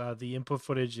because the input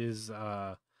footage is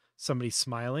somebody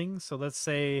smiling. So let's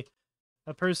say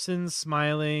a person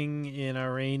smiling in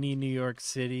a rainy New York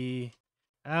City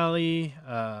alley,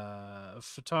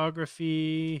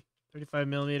 photography, 35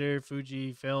 millimeter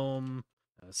Fuji film,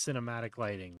 cinematic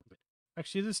lighting.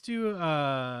 Actually, let's do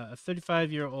a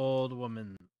 35-year-old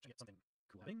woman.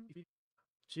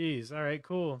 Jeez, all right,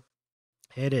 cool.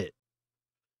 Hit it.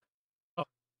 Oh,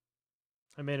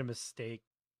 I made a mistake.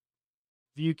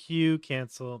 View queue,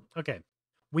 cancel. Okay.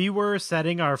 We were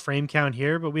setting our frame count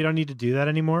here, but we don't need to do that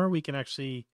anymore. We can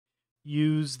actually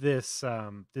use this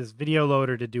this video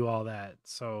loader to do all that.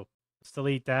 So let's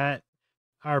delete that.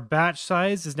 Our batch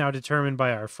size is now determined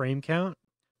by our frame count.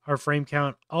 Our frame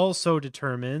count also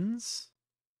determines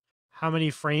how many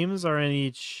frames are in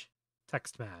each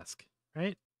text mask,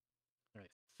 right? I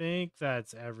think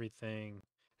that's everything.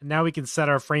 And now we can set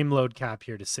our frame load cap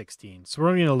here to 16. So we're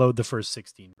only going to load the first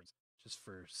 16 just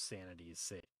for sanity's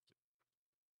sake.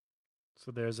 So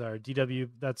there's our DW,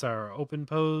 that's our open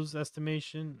pose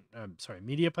estimation. I'm sorry,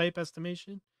 media pipe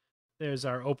estimation. There's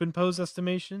our open pose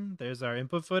estimation. There's our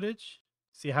input footage.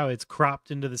 See how it's cropped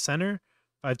into the center?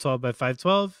 512 by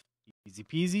 512. Easy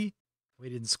peasy. We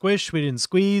didn't squish, we didn't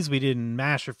squeeze, we didn't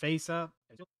mash her face up.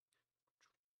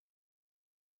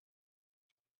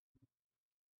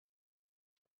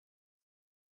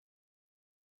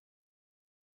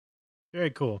 Very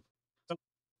cool. So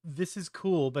this is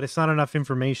cool, but it's not enough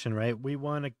information, right? We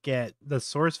want to get the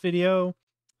source video.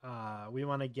 We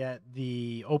want to get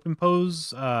the open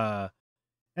pose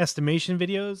estimation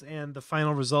videos and the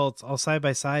final results all side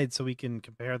by side so we can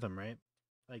compare them, right?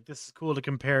 Like this is cool to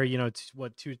compare,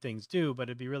 what two things do, but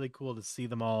it'd be really cool to see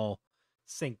them all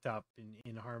synced up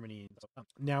in harmony.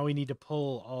 Now we need to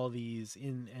pull all these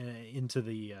into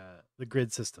the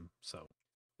grid system. So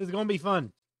this is going to be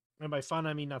fun. And by fun,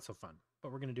 I mean not so fun,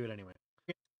 but we're going to do it anyway.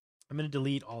 I'm going to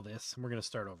delete all this and we're going to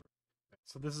start over.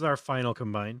 So this is our final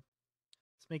combine.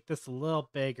 Let's make this a little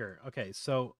bigger. Okay,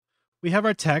 so we have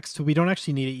our text. We don't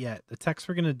actually need it yet. The text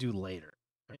we're going to do later.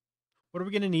 Right? What are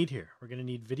we going to need here? We're going to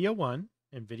need video 1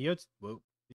 and video whoa,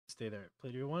 stay there.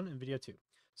 Video 1 and video 2.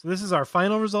 So this is our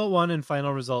final result 1 and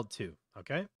final result 2.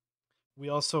 Okay. We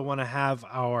also want to have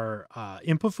our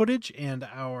input footage and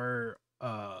our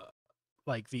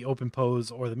like the open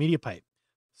pose or the media pipe.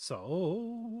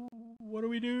 So what do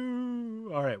we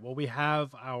do? All right. Well, we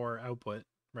have our output,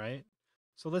 right?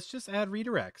 So let's just add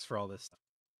redirects for all this stuff.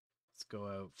 Let's go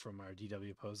out from our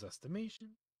DW pose estimation.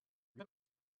 Yep.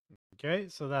 Okay,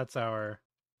 so that's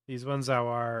these ones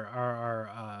are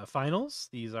our finals.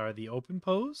 These are the open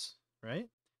pose, right?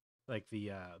 Like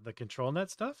the control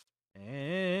net stuff.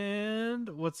 And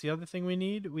what's the other thing we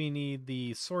need? We need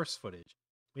the source footage.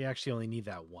 We actually only need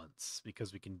that once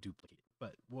because we can duplicate it.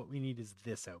 But what we need is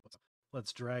this output.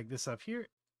 Let's drag this up here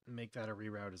and make that a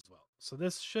reroute as well. So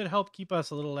this should help keep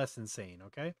us a little less insane,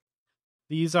 okay?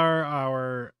 These are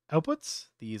our outputs.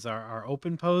 These are our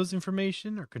open pose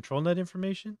information or control net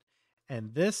information.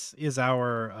 And this is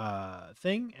our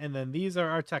thing. And then these are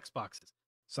our text boxes.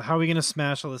 So how are we going to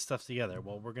smash all this stuff together?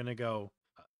 Well, we're going to go,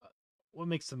 what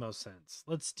makes the most sense?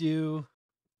 Let's do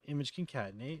image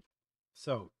concatenate.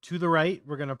 So to the right,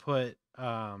 we're going to put,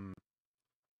 to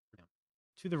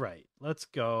the right, let's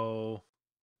go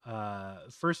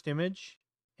first image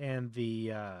and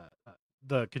the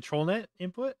control net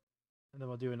input. And then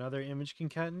we'll do another image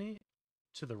concatenate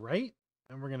to the right.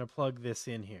 And we're going to plug this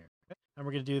in here. And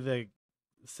we're going to do the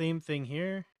same thing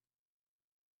here.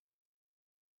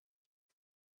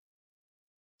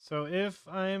 So if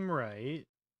I'm right,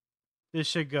 this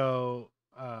should go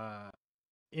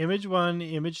image 1,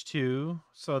 image 2.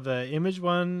 So the image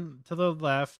 1 to the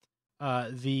left,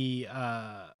 the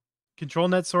control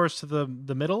net source to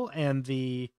the middle, and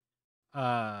the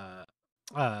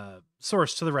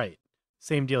source to the right.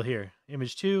 Same deal here.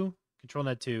 Image 2, control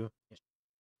net 2.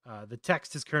 The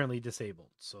text is currently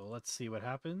disabled. So let's see what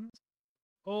happens.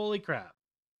 Holy crap.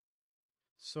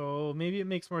 So maybe it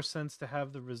makes more sense to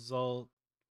have the result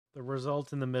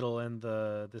in the middle and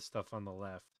this stuff on the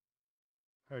left.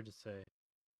 Hard to say.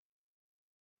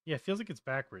 Yeah, it feels like it's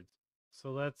backwards. So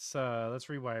let's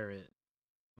rewire it.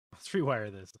 Let's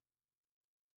rewire this.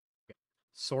 Okay.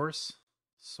 Source,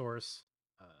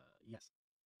 yes.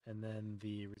 And then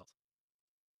the result.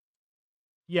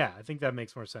 Yeah, I think that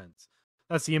makes more sense.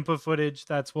 That's the input footage.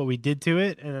 That's what we did to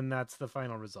it. And then that's the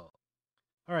final result.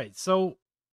 All right. So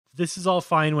this is all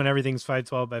fine when everything's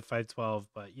 512 by 512.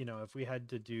 But, if we had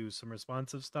to do some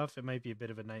responsive stuff, it might be a bit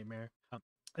of a nightmare.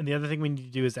 And the other thing we need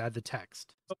to do is add the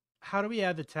text. How do we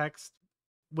add the text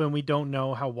when we don't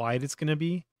know how wide it's going to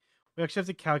be? We actually have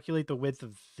to calculate the width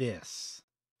of this.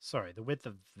 Sorry, the width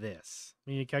of this.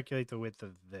 We need to calculate the width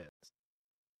of this.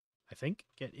 I think.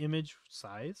 Get image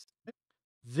size.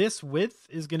 This width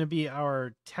is going to be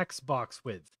our text box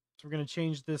width. So we're going to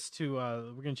change this to,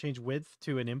 we're going to change width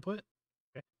to an input.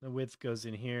 Okay. The width goes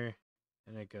in here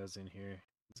and it goes in here.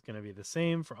 It's going to be the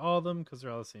same for all of them because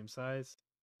they're all the same size.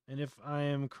 And if I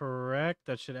am correct,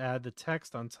 that should add the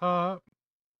text on top.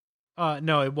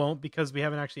 No, it won't because we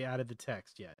haven't actually added the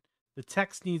text yet. The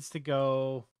text needs to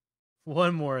go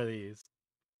one more of these.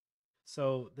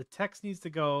 So the text needs to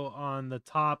go on the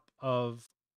top of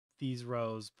these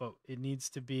rows, but it needs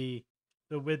to be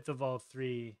the width of all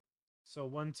three. So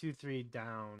 1, 2, 3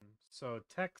 down. So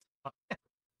text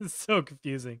is so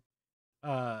confusing.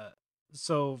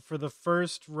 So for the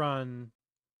first run,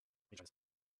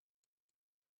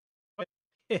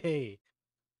 hey,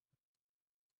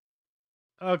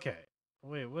 okay.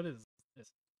 Wait, what is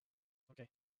this? Okay.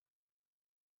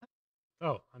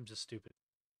 Oh, I'm just stupid.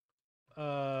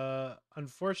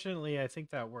 Unfortunately, I think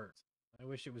that works. I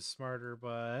wish it was smarter,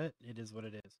 but it is what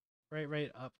it is.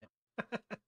 Right, up.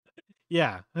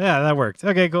 Yeah, that worked.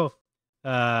 Okay, cool.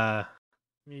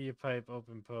 Media pipe,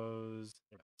 open pose.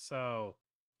 So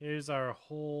here's our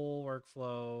whole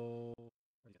workflow.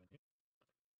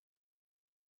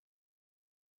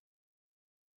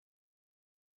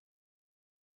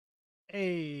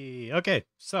 Hey, okay,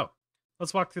 so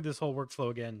let's walk through this whole workflow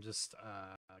again, just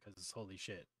because it's holy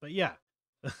shit. But yeah,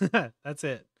 that's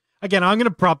it. Again, I'm gonna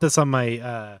prop this on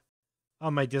my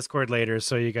Discord later,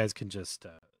 so you guys can just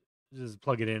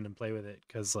plug it in and play with it.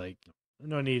 Because like,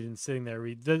 no need in sitting there.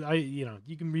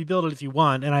 You can rebuild it if you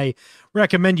want, and I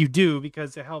recommend you do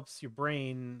because it helps your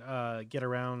brain get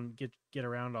around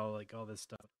all this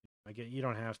stuff. You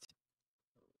don't have to.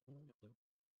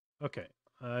 Okay.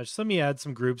 Just let me add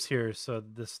some groups here so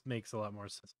this makes a lot more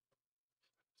sense.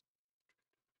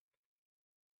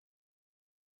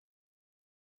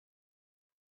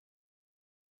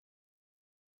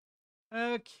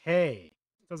 Okay.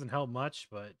 Doesn't help much,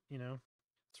 but,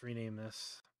 let's rename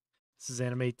this. This is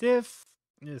AnimateDiff.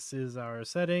 This is our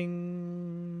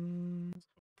settings.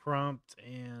 Prompt,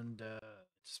 and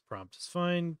just prompt is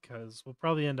fine because we'll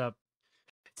probably end up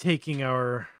taking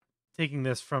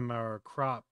this from our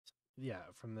crop. Yeah,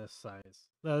 from this size.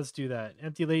 Let's do that.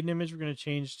 Empty latent image, we're going to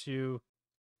change to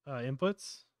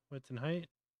inputs, width and height.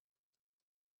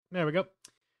 There we go.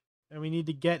 And we need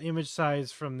to get image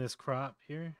size from this crop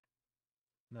here.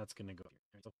 And that's going to go here.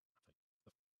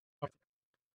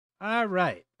 All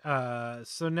right.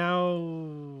 So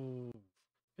now,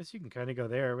 I guess you can kind of go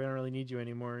there. We don't really need you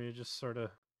anymore. You're just sort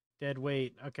of dead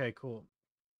weight. Okay, cool.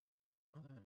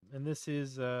 And this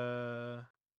is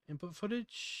input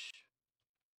footage.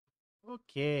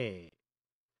 Okay.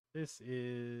 This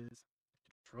is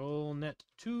control net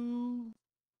 2,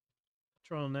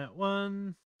 control net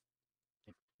 1,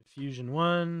 diffusion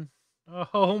 1.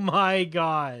 Oh my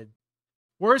god.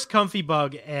 Worst comfy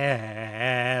bug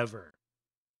ever.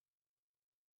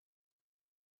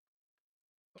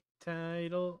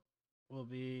 Title will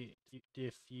be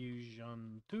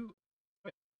diffusion 2.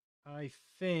 I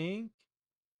think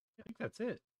that's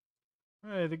it.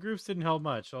 The groups didn't help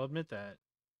much, I'll admit that.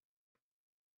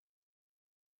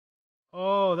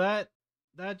 Oh, that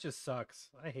just sucks.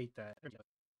 I hate that.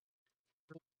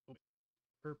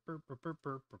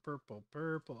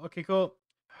 Purple. Okay, cool.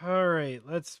 All right,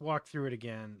 let's walk through it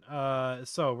again.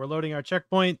 So we're loading our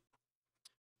checkpoint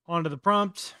onto the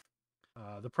prompt.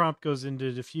 The prompt goes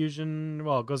into diffusion.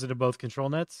 Well, it goes into both control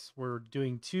nets. We're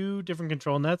doing 2 different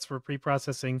control nets. We're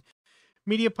pre-processing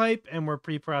media pipe and we're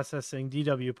pre-processing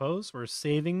DW pose. We're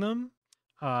saving them.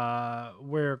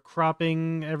 We're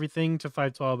cropping everything to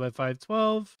 512 by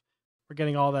 512. We're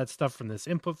getting all that stuff from this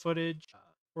input footage.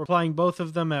 We're applying both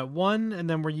of them at 1, and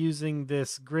then we're using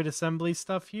this grid assembly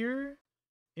stuff here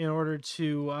in order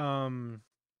to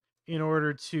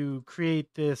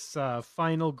create this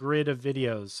final grid of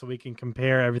videos so we can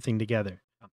compare everything together.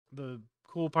 The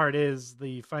cool part is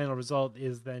the final result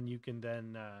is then you can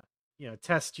then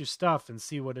test your stuff and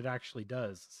see what it actually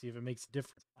does, see if it makes a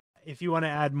difference. If you want to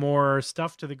add more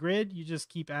stuff to the grid, you just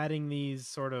keep adding these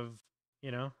sort of,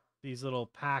 these little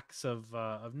packs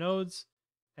of nodes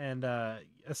and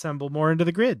assemble more into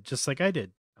the grid, just like I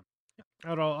did.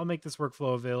 I'll make this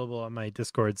workflow available on my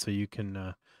Discord so you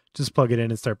can just plug it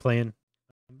in and start playing.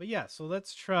 But yeah, so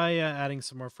let's try adding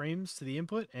some more frames to the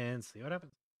input and see what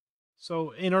happens.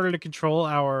 So in order to control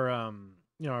our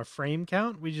our frame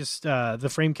count, we just the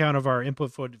frame count of our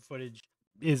input footage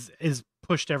is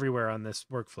pushed everywhere on this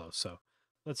workflow. So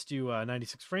Let's do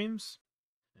 96 frames.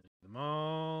 Them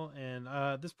all. And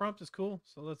this prompt is cool,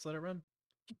 so let's let it run.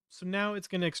 So now it's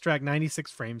going to extract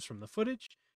 96 frames from the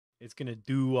footage. It's going to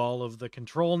do all of the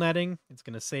control netting. It's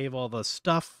going to save all the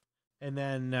stuff. And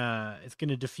then it's going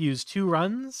to diffuse 2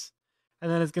 runs.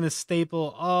 And then it's going to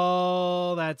staple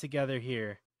all that together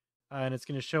here. And it's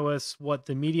going to show us what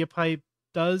the media pipe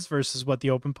does versus what the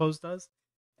OpenPose does.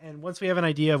 And once we have an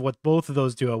idea of what both of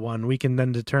those do at one, we can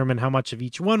then determine how much of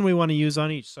each one we want to use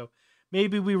on each. So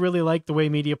maybe we really like the way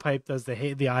media pipe does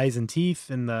the eyes and teeth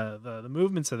and the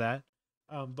movements of that.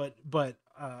 But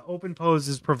OpenPose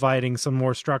is providing some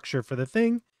more structure for the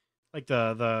thing, like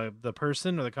the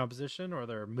person or the composition or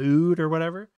their mood or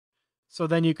whatever. So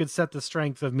then you could set the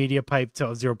strength of MediaPipe to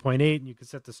 0.8, and you could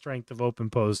set the strength of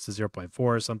OpenPose to 0.4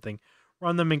 or something.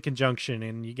 Run them in conjunction,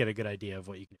 and you get a good idea of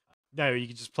what you can. Now you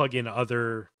can just plug in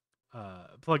other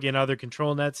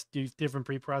control nets, do different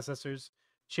preprocessors,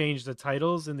 change the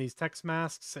titles in these text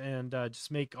masks, and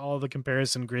just make all the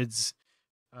comparison grids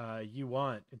you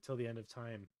want until the end of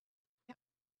time.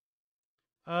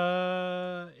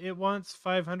 It wants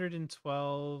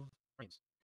 512 frames.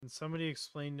 Can somebody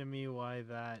explain to me why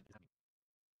that?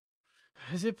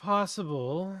 Is it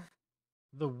possible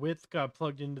the width got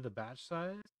plugged into the batch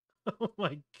size? Oh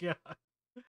my god.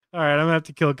 All right, I'm gonna have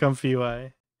to kill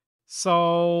ComfyUI.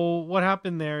 So what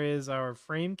happened there is our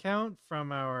frame count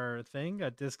from our thing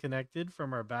got disconnected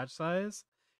from our batch size,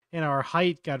 and our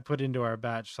height got put into our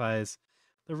batch size.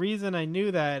 The reason I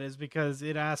knew that is because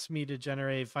it asked me to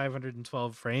generate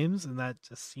 512 frames, and that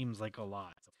just seems like a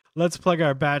lot. Let's plug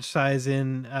our batch size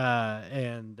in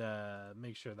and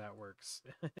make sure that works.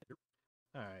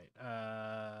 All right.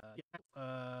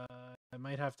 I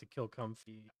might have to kill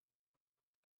Comfy.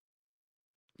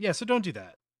 Yeah, so don't do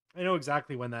that. I know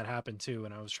exactly when that happened too,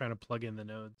 when I was trying to plug in the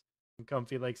nodes. And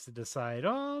Comfy likes to decide,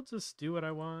 oh, I'll just do what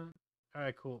I want. All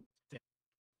right, cool.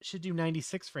 Should do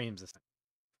 96 frames this time.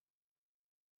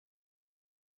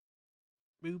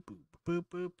 Boop, boop, boop,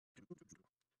 boop.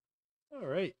 All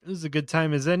right. This is a good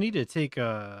time as any to take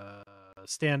a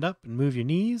stand up and move your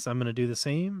knees. I'm going to do the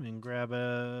same and grab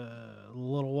a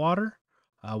little water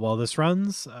while this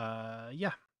runs.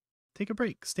 Yeah, take a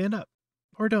break, stand up,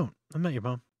 or don't. I'm not your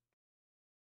mom.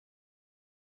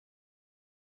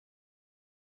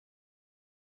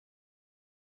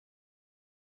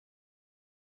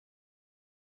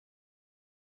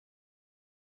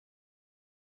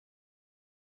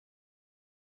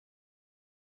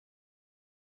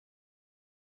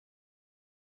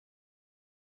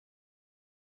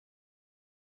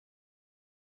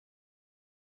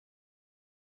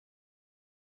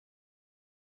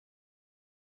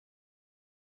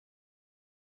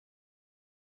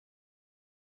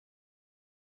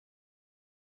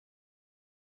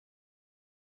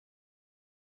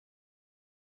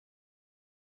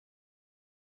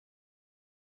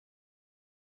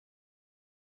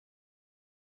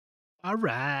 All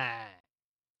right.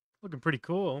 Looking pretty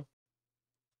cool.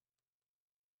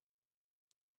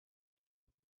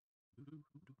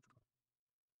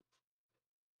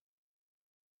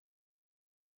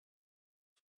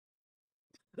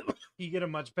 You get a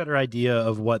much better idea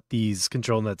of what these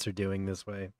control nets are doing this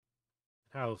way,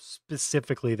 how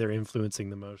specifically they're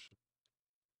influencing the motion.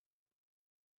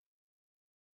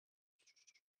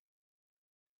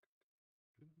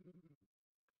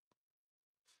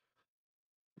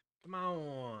 Come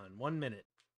on, 1 minute.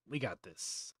 We got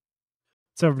this.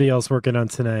 What's everybody else working on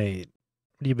tonight?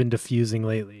 What have you been diffusing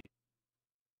lately?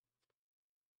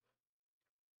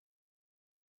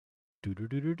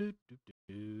 30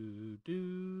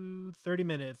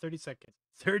 minutes, 30 seconds,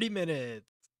 30 minutes.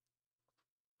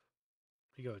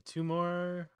 We go 2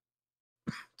 more,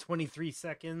 23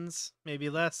 seconds, maybe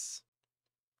less.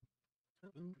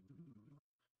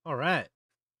 All right.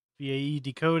 VAE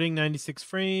decoding 96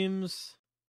 frames.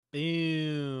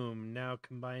 Boom. Now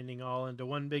combining all into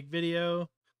one big video.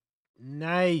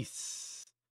 Nice.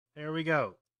 There we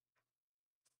go.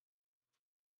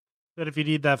 But if you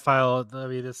need that file, I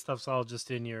mean, this stuff's all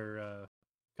just in your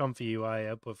ComfyUI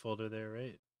output folder there,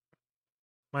 right?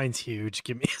 Mine's huge.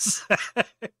 Give me a sec.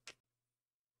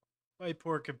 My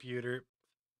poor computer.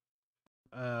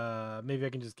 Maybe I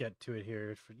can just get to it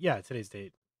here. Yeah, today's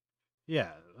date.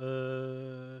 Yeah.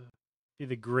 Be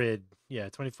the grid. Yeah,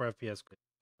 24 FPS grid.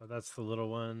 Oh, that's the little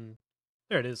one.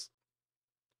 There it is.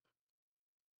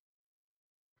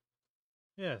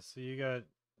 Yeah, so you got,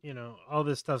 all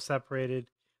this stuff separated.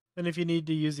 And if you need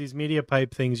to use these media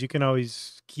pipe things, you can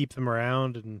always keep them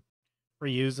around and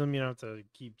reuse them. You don't have to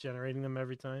keep generating them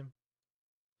every time.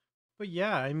 But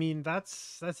yeah, I mean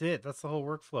that's it. That's the whole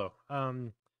workflow.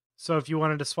 So if you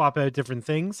wanted to swap out different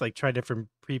things, like try different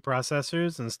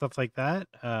preprocessors and stuff like that,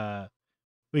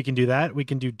 we can do that. We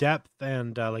can do depth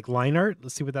and like line art.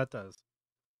 Let's see what that does.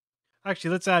 Actually,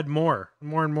 let's add more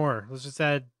and more. Let's just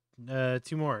add 2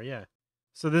 more. Yeah.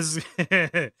 So this is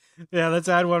yeah. Let's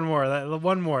add one more.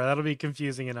 One more. That'll be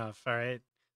confusing enough. All right.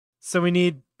 So we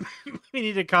need we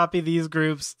need to copy these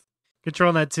groups.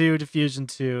 Control Net 2, Diffusion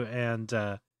 2, and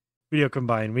Video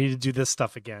Combine. We need to do this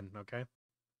stuff again. Okay.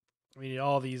 We need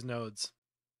all these nodes.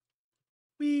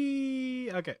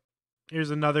 Okay.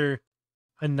 Here's another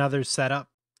setup.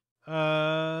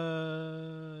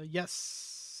 Yes.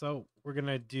 So we're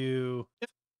gonna do.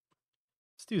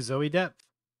 Let's do Zoe depth.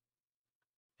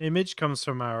 Image comes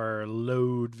from our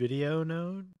load video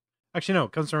node. Actually, no,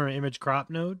 it comes from our image crop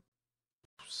node.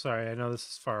 Sorry, I know this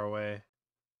is far away.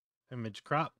 Image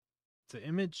crop to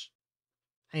image.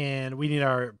 And we need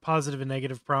our positive and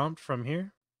negative prompt from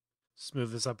here. Let's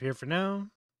move this up here for now.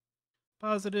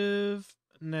 Positive,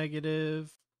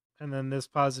 negative, and then this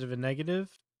positive and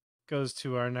negative goes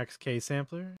to our next K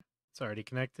sampler. It's already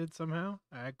connected somehow.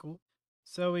 All right, cool.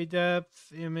 Zoe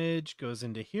depth image goes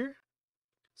into here.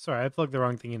 Sorry, I plugged the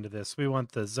wrong thing into this. We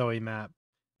want the Zoe map.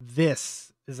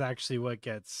 This is actually what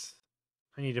gets...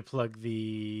 I need to plug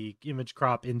the image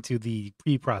crop into the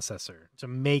preprocessor to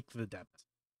make the depth.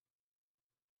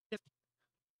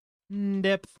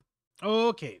 Depth.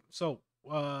 Okay, so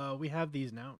we have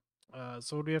these now.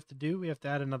 So what do we have to do? We have to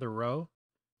add another row.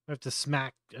 We have to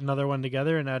smack another one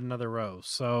together and add another row.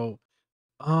 So,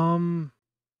 copy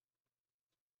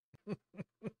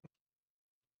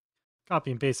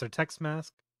and paste our text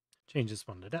mask. Change this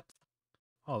one to depth.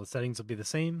 All the settings will be the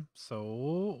same.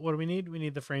 So what do we need? We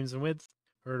need the frames and width.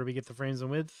 Where do we get the frames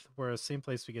and width? Where the same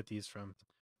place we get these from.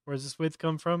 Where does this width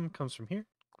come from? Comes from here.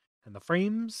 And the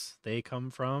frames, they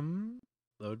come from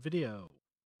load video.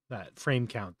 That frame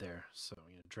count there. So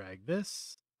I'm going to drag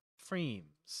this.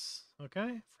 Frames.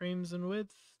 Okay. Frames and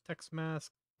width. Text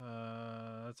mask.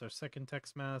 That's our second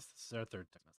text mask. This is our third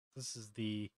text mask. This is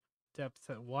the depth.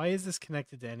 Why is this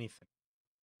connected to anything?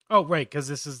 Oh, right, because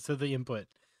this is to the input.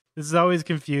 This is always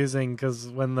confusing because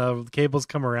when the cables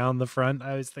come around the front, I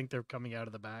always think they're coming out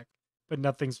of the back, but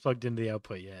nothing's plugged into the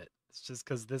output yet. It's just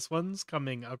because this one's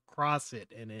coming across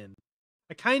it and in.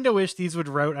 I kind of wish these would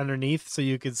route underneath so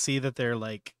you could see that they're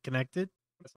like connected.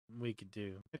 We could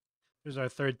do. There's our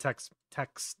third text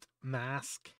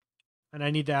mask, and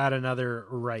I need to add another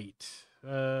right.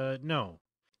 No,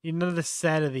 need another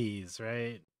set of these,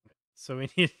 right? So we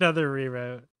need another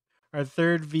reroute. Our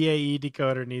third VAE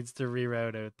decoder needs to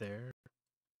reroute out there.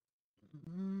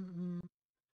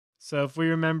 So if we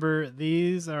remember,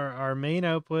 these are our main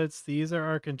outputs, these are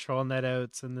our control net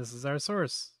outs, and this is our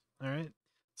source. All right.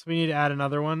 So we need to add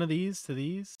another one of these to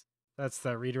these. That's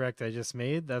that redirect I just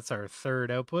made. That's our third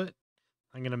output.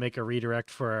 I'm going to make a redirect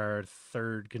for our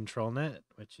third control net,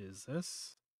 which is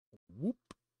this. Whoop.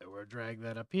 We'll drag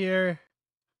that up here.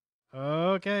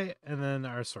 Okay, and then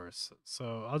our source.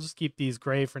 So I'll just keep these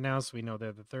gray for now so we know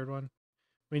they're the third one.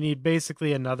 We need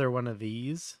basically another one of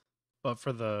these, but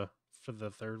for the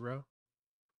third row.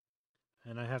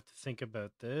 And I have to think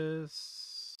about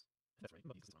this.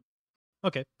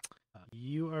 Okay.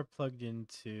 You are plugged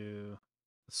into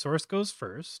the source goes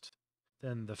first,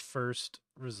 then the first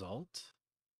result,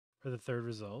 or the third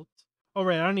result. Oh,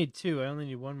 right, I don't need 2. I only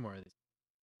need 1 more of these.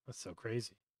 That's so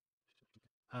crazy.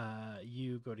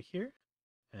 You go to here,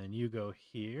 and you go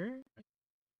here.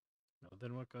 No,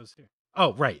 then what goes here?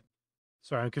 Oh, right.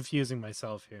 Sorry, I'm confusing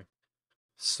myself here.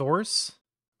 Source.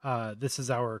 This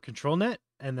is our control net,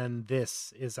 and then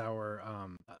this is our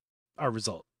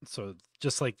result. So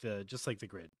just like the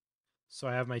grid. So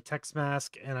I have my text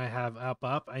mask, and I have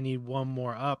up. I need 1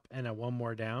 more up and a 1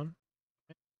 more down.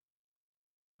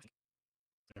 It's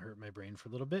gonna hurt my brain for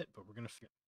a little bit, but we're gonna figure.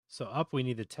 So up, we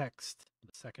need the text,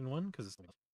 the second one, because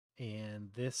and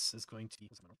this is going to be.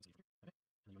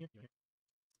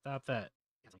 Stop that.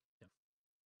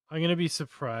 I'm going to be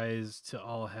surprised to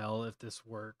all hell if this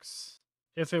works.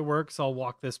 If it works, I'll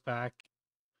walk this back.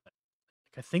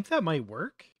 I think that might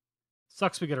work.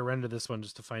 Sucks we got to render this one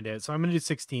just to find out. So I'm going to do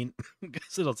 16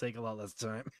 because it'll take a lot less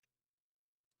time.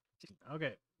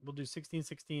 Okay, we'll do 16,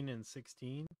 16, and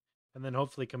 16, and then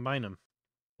hopefully combine them.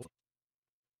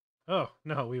 Oh,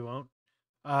 no, we won't.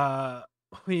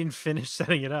 We didn't finish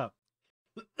setting it up.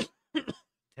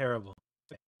 Terrible.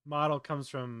 Model comes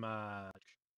from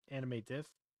AnimateDiff.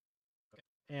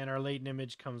 And our latent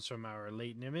image comes from our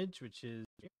latent image, which is,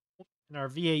 and our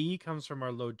VAE comes from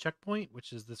our load checkpoint,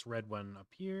 which is this red one up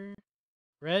here.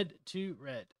 Red to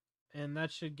red. And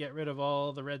that should get rid of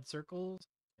all the red circles.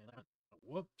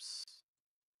 Whoops.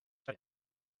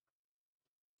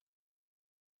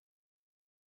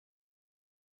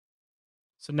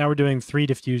 So now we're doing 3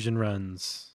 diffusion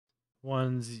runs.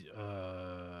 One's,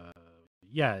 so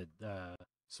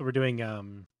we're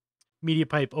doing media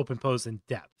pipe, open pose, and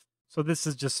depth. So this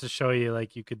is just to show you,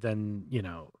 like, you could then,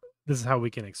 this is how we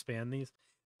can expand these.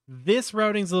 This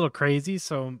routing's a little crazy,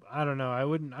 so I don't know. I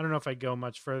don't know if I'd go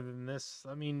much further than this.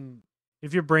 I mean,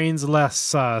 if your brain's less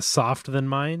soft than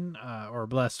mine, or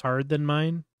less hard than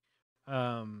mine,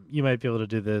 you might be able to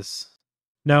do this.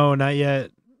 No, not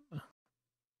yet.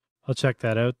 I'll check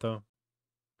that out though.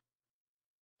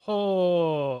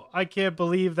 Oh, I can't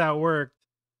believe that worked.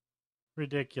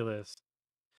 Ridiculous.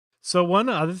 So one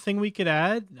other thing we could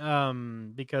add,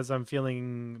 because I'm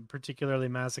feeling particularly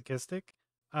masochistic,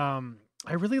 I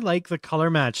really like the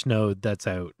color match node that's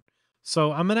out.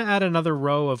 So I'm gonna add another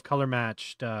row of color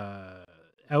matched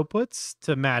outputs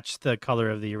to match the color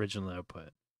of the original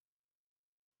output.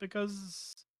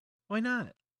 Because why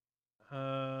not?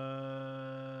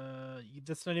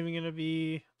 That's not even gonna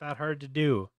be that hard to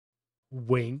do.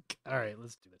 Wink. All right,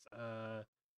 let's do this.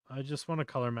 I just want a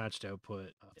color matched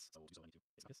output.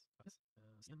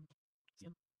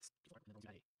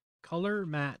 Color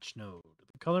match node.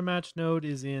 The color match node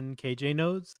is in KJ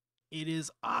nodes. It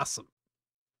is awesome.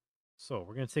 So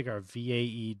we're going to take our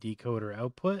VAE decoder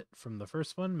output from the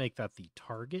first one, make that the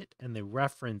target, and the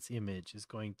reference image is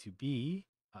going to be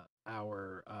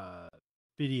our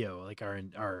video, like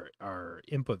our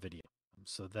input video.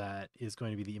 So that is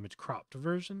going to be the image cropped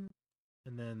version,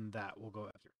 and then that will go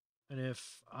after. And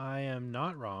if I am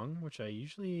not wrong, which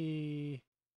it's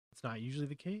not usually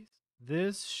the case,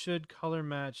 this should color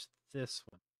match this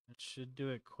one. It should do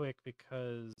it quick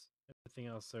because everything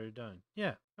else is already done.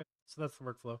 Yeah, so that's the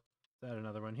workflow. Add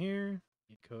another one here.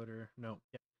 Decoder. No.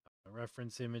 Yeah. A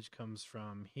reference image comes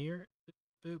from here.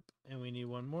 Boop. And we need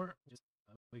one more.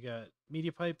 We got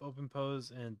media pipe, open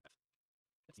pose, and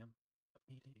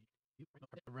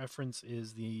the reference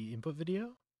is the input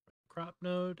video, crop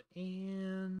node,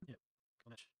 and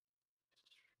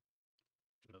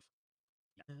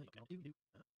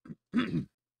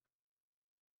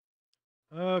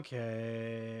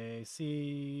okay.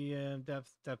 CM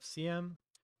depth CM,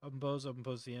 open pose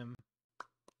CM,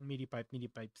 media pipe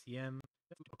CM.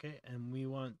 Okay, and we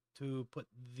want to put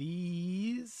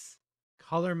these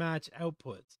color match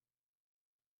outputs.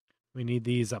 We need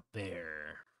these up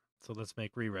there. So let's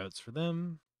make reroutes for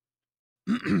them.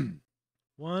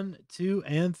 1, 2,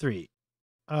 and 3.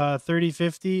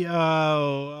 3050.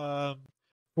 Oh,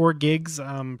 4 gigs.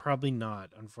 Probably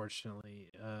not, unfortunately.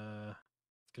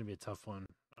 It's gonna be a tough one.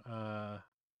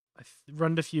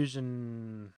 Run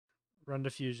diffusion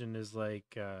is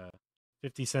like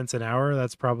 50 cents an hour.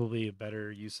 That's probably a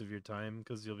better use of your time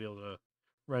because you'll be able to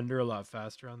render a lot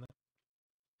faster on that.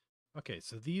 Okay,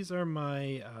 so these are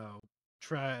my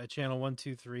channel 1,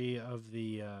 2, 3 of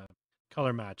the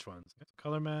color match ones.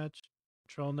 Color match,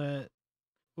 control net.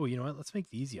 Oh, you know what? Let's make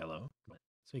these yellow.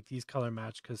 Let's make these color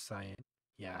match because cyan.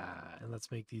 Yeah, and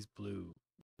let's make these blue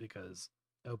because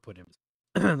output image.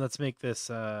 Let's make this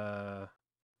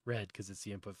red because it's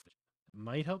the input.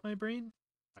 Might help my brain.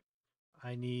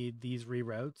 I need these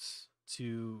reroutes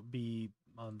to be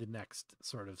on the next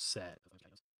sort of set.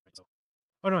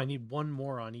 Oh no, I need one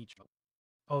more on each.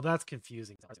 Oh, that's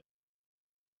confusing. I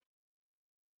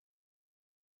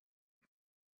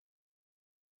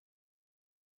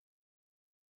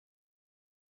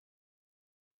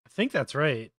think that's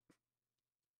right.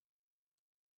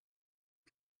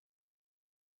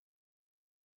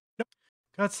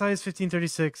 Got size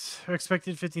 1536, or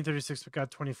expected 1536, but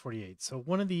got 2048. So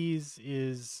one of these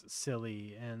is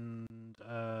silly, and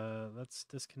let's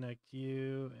disconnect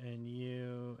you, and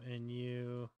you, and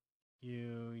you,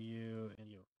 you, and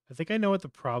you. I think I know what the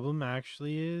problem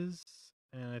actually is,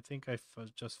 and I think I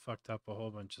just fucked up a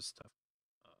whole bunch of stuff.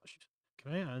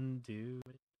 Can I undo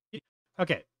it?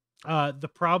 Okay. The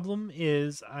problem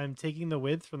is I'm taking the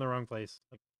width from the wrong place.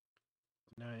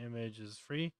 Now image is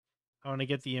free. I want to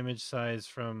get the image size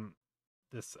from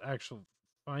this actual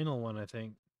final one, I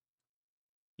think.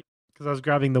 Because I was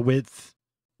grabbing the width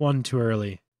one too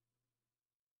early.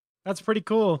 That's pretty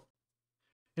cool.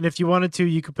 And if you wanted to,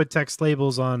 you could put text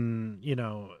labels on,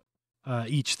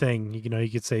 each thing. You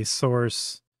could say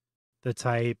source, the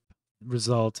type,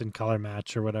 result, and color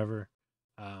match or whatever.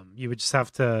 You would just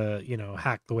have to,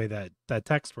 hack the way that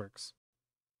text works.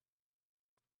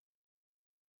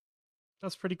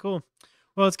 That's pretty cool.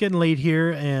 Well, it's getting late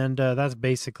here, and that's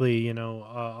basically,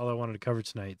 all I wanted to cover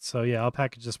tonight. So yeah, I'll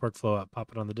package this workflow up,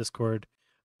 pop it on the Discord.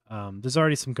 There's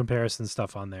already some comparison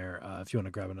stuff on there if you want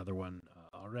to grab another one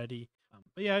already.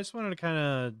 But yeah, I just wanted to kind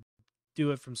of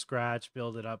do it from scratch,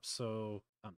 build it up so,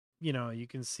 you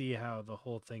can see how the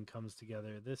whole thing comes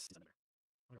together. This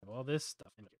all this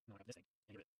stuff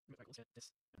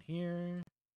here,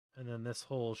 and then this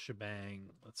whole shebang.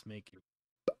 Let's make it.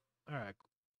 All right.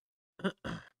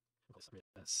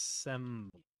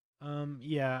 Assembly.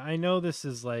 Yeah, I know this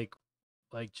is like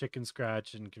chicken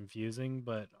scratch and confusing,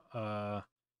 but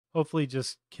hopefully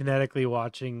just kinetically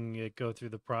watching it go through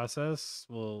the process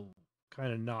will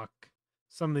kind of knock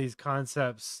some of these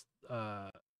concepts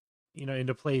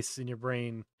into place in your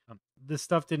brain. This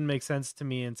stuff didn't make sense to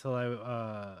me until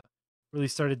I really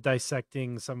started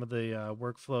dissecting some of the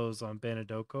workflows on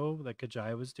Banadoko that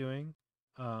Kajai was doing.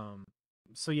 Um,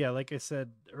 so yeah, like I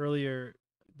said earlier,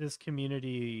 this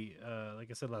community, like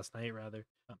I said last night, rather,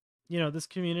 this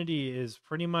community is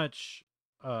pretty much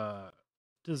uh,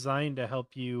 designed to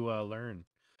help you learn.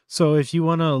 So if you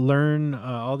want to learn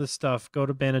all this stuff, go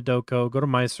to Banadoko, go to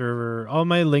my server. All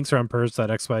my links are on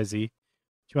purz.xyz.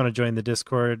 If you want to join the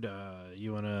Discord,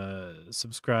 you want to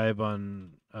subscribe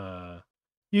on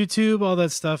YouTube, all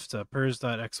that stuff to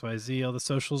purz.xyz. All the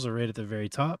socials are right at the very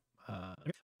top.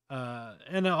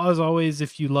 And as always,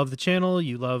 if you love the channel,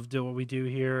 you love what we do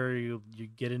here, you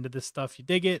get into this stuff, you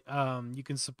dig it, you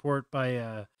can support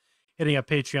by hitting up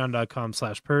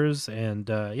patreon.com/Purz. And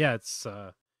it's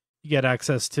you get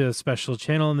access to a special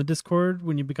channel in the Discord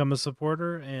when you become a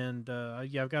supporter. And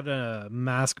I've got a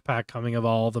mask pack coming of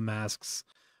all the masks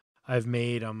I've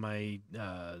made on my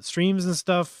streams and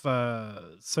stuff,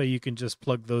 so you can just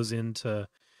plug those into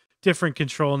different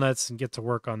control nets and get to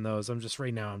work on those. I'm just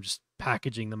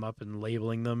packaging them up and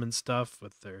labeling them and stuff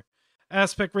with their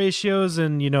aspect ratios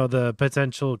and the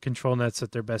potential control nets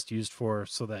that they're best used for,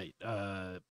 so that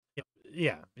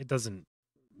it doesn't,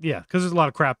 because there's a lot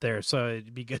of crap there, so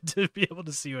it'd be good to be able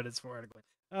to see what it's for.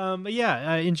 But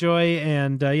enjoy,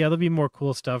 and there'll be more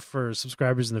cool stuff for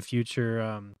subscribers in the future.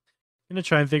 Gonna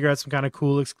try and figure out some kind of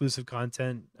cool exclusive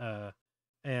content,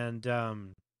 and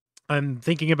I'm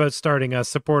thinking about starting a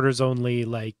supporters only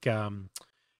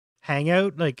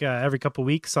hangout every couple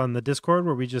weeks on the Discord,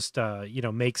 where we just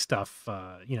make stuff,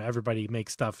 everybody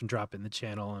makes stuff and drop in the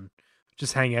channel and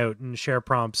just hang out and share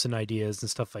prompts and ideas and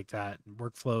stuff like that, and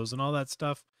workflows and all that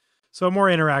stuff. So a more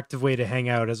interactive way to hang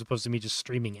out as opposed to me just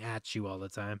streaming at you all the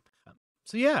time.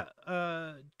 So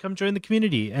come join the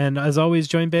community, and as always,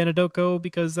 join Banadoko,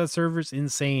 because that server's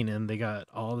insane and they got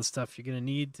all the stuff you're gonna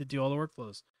need to do all the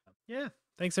workflows.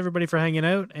 Thanks everybody for hanging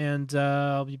out, and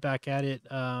I'll be back at it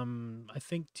I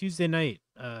think Tuesday night.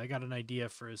 I got an idea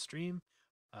for a stream,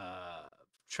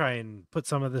 try and put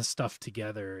some of this stuff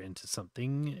together into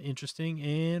something interesting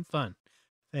and fun.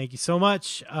 Thank you so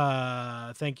much.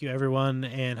 Thank you everyone,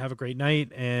 and have a great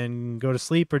night, and go to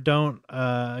sleep or don't.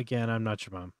 Again, I'm not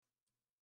your mom.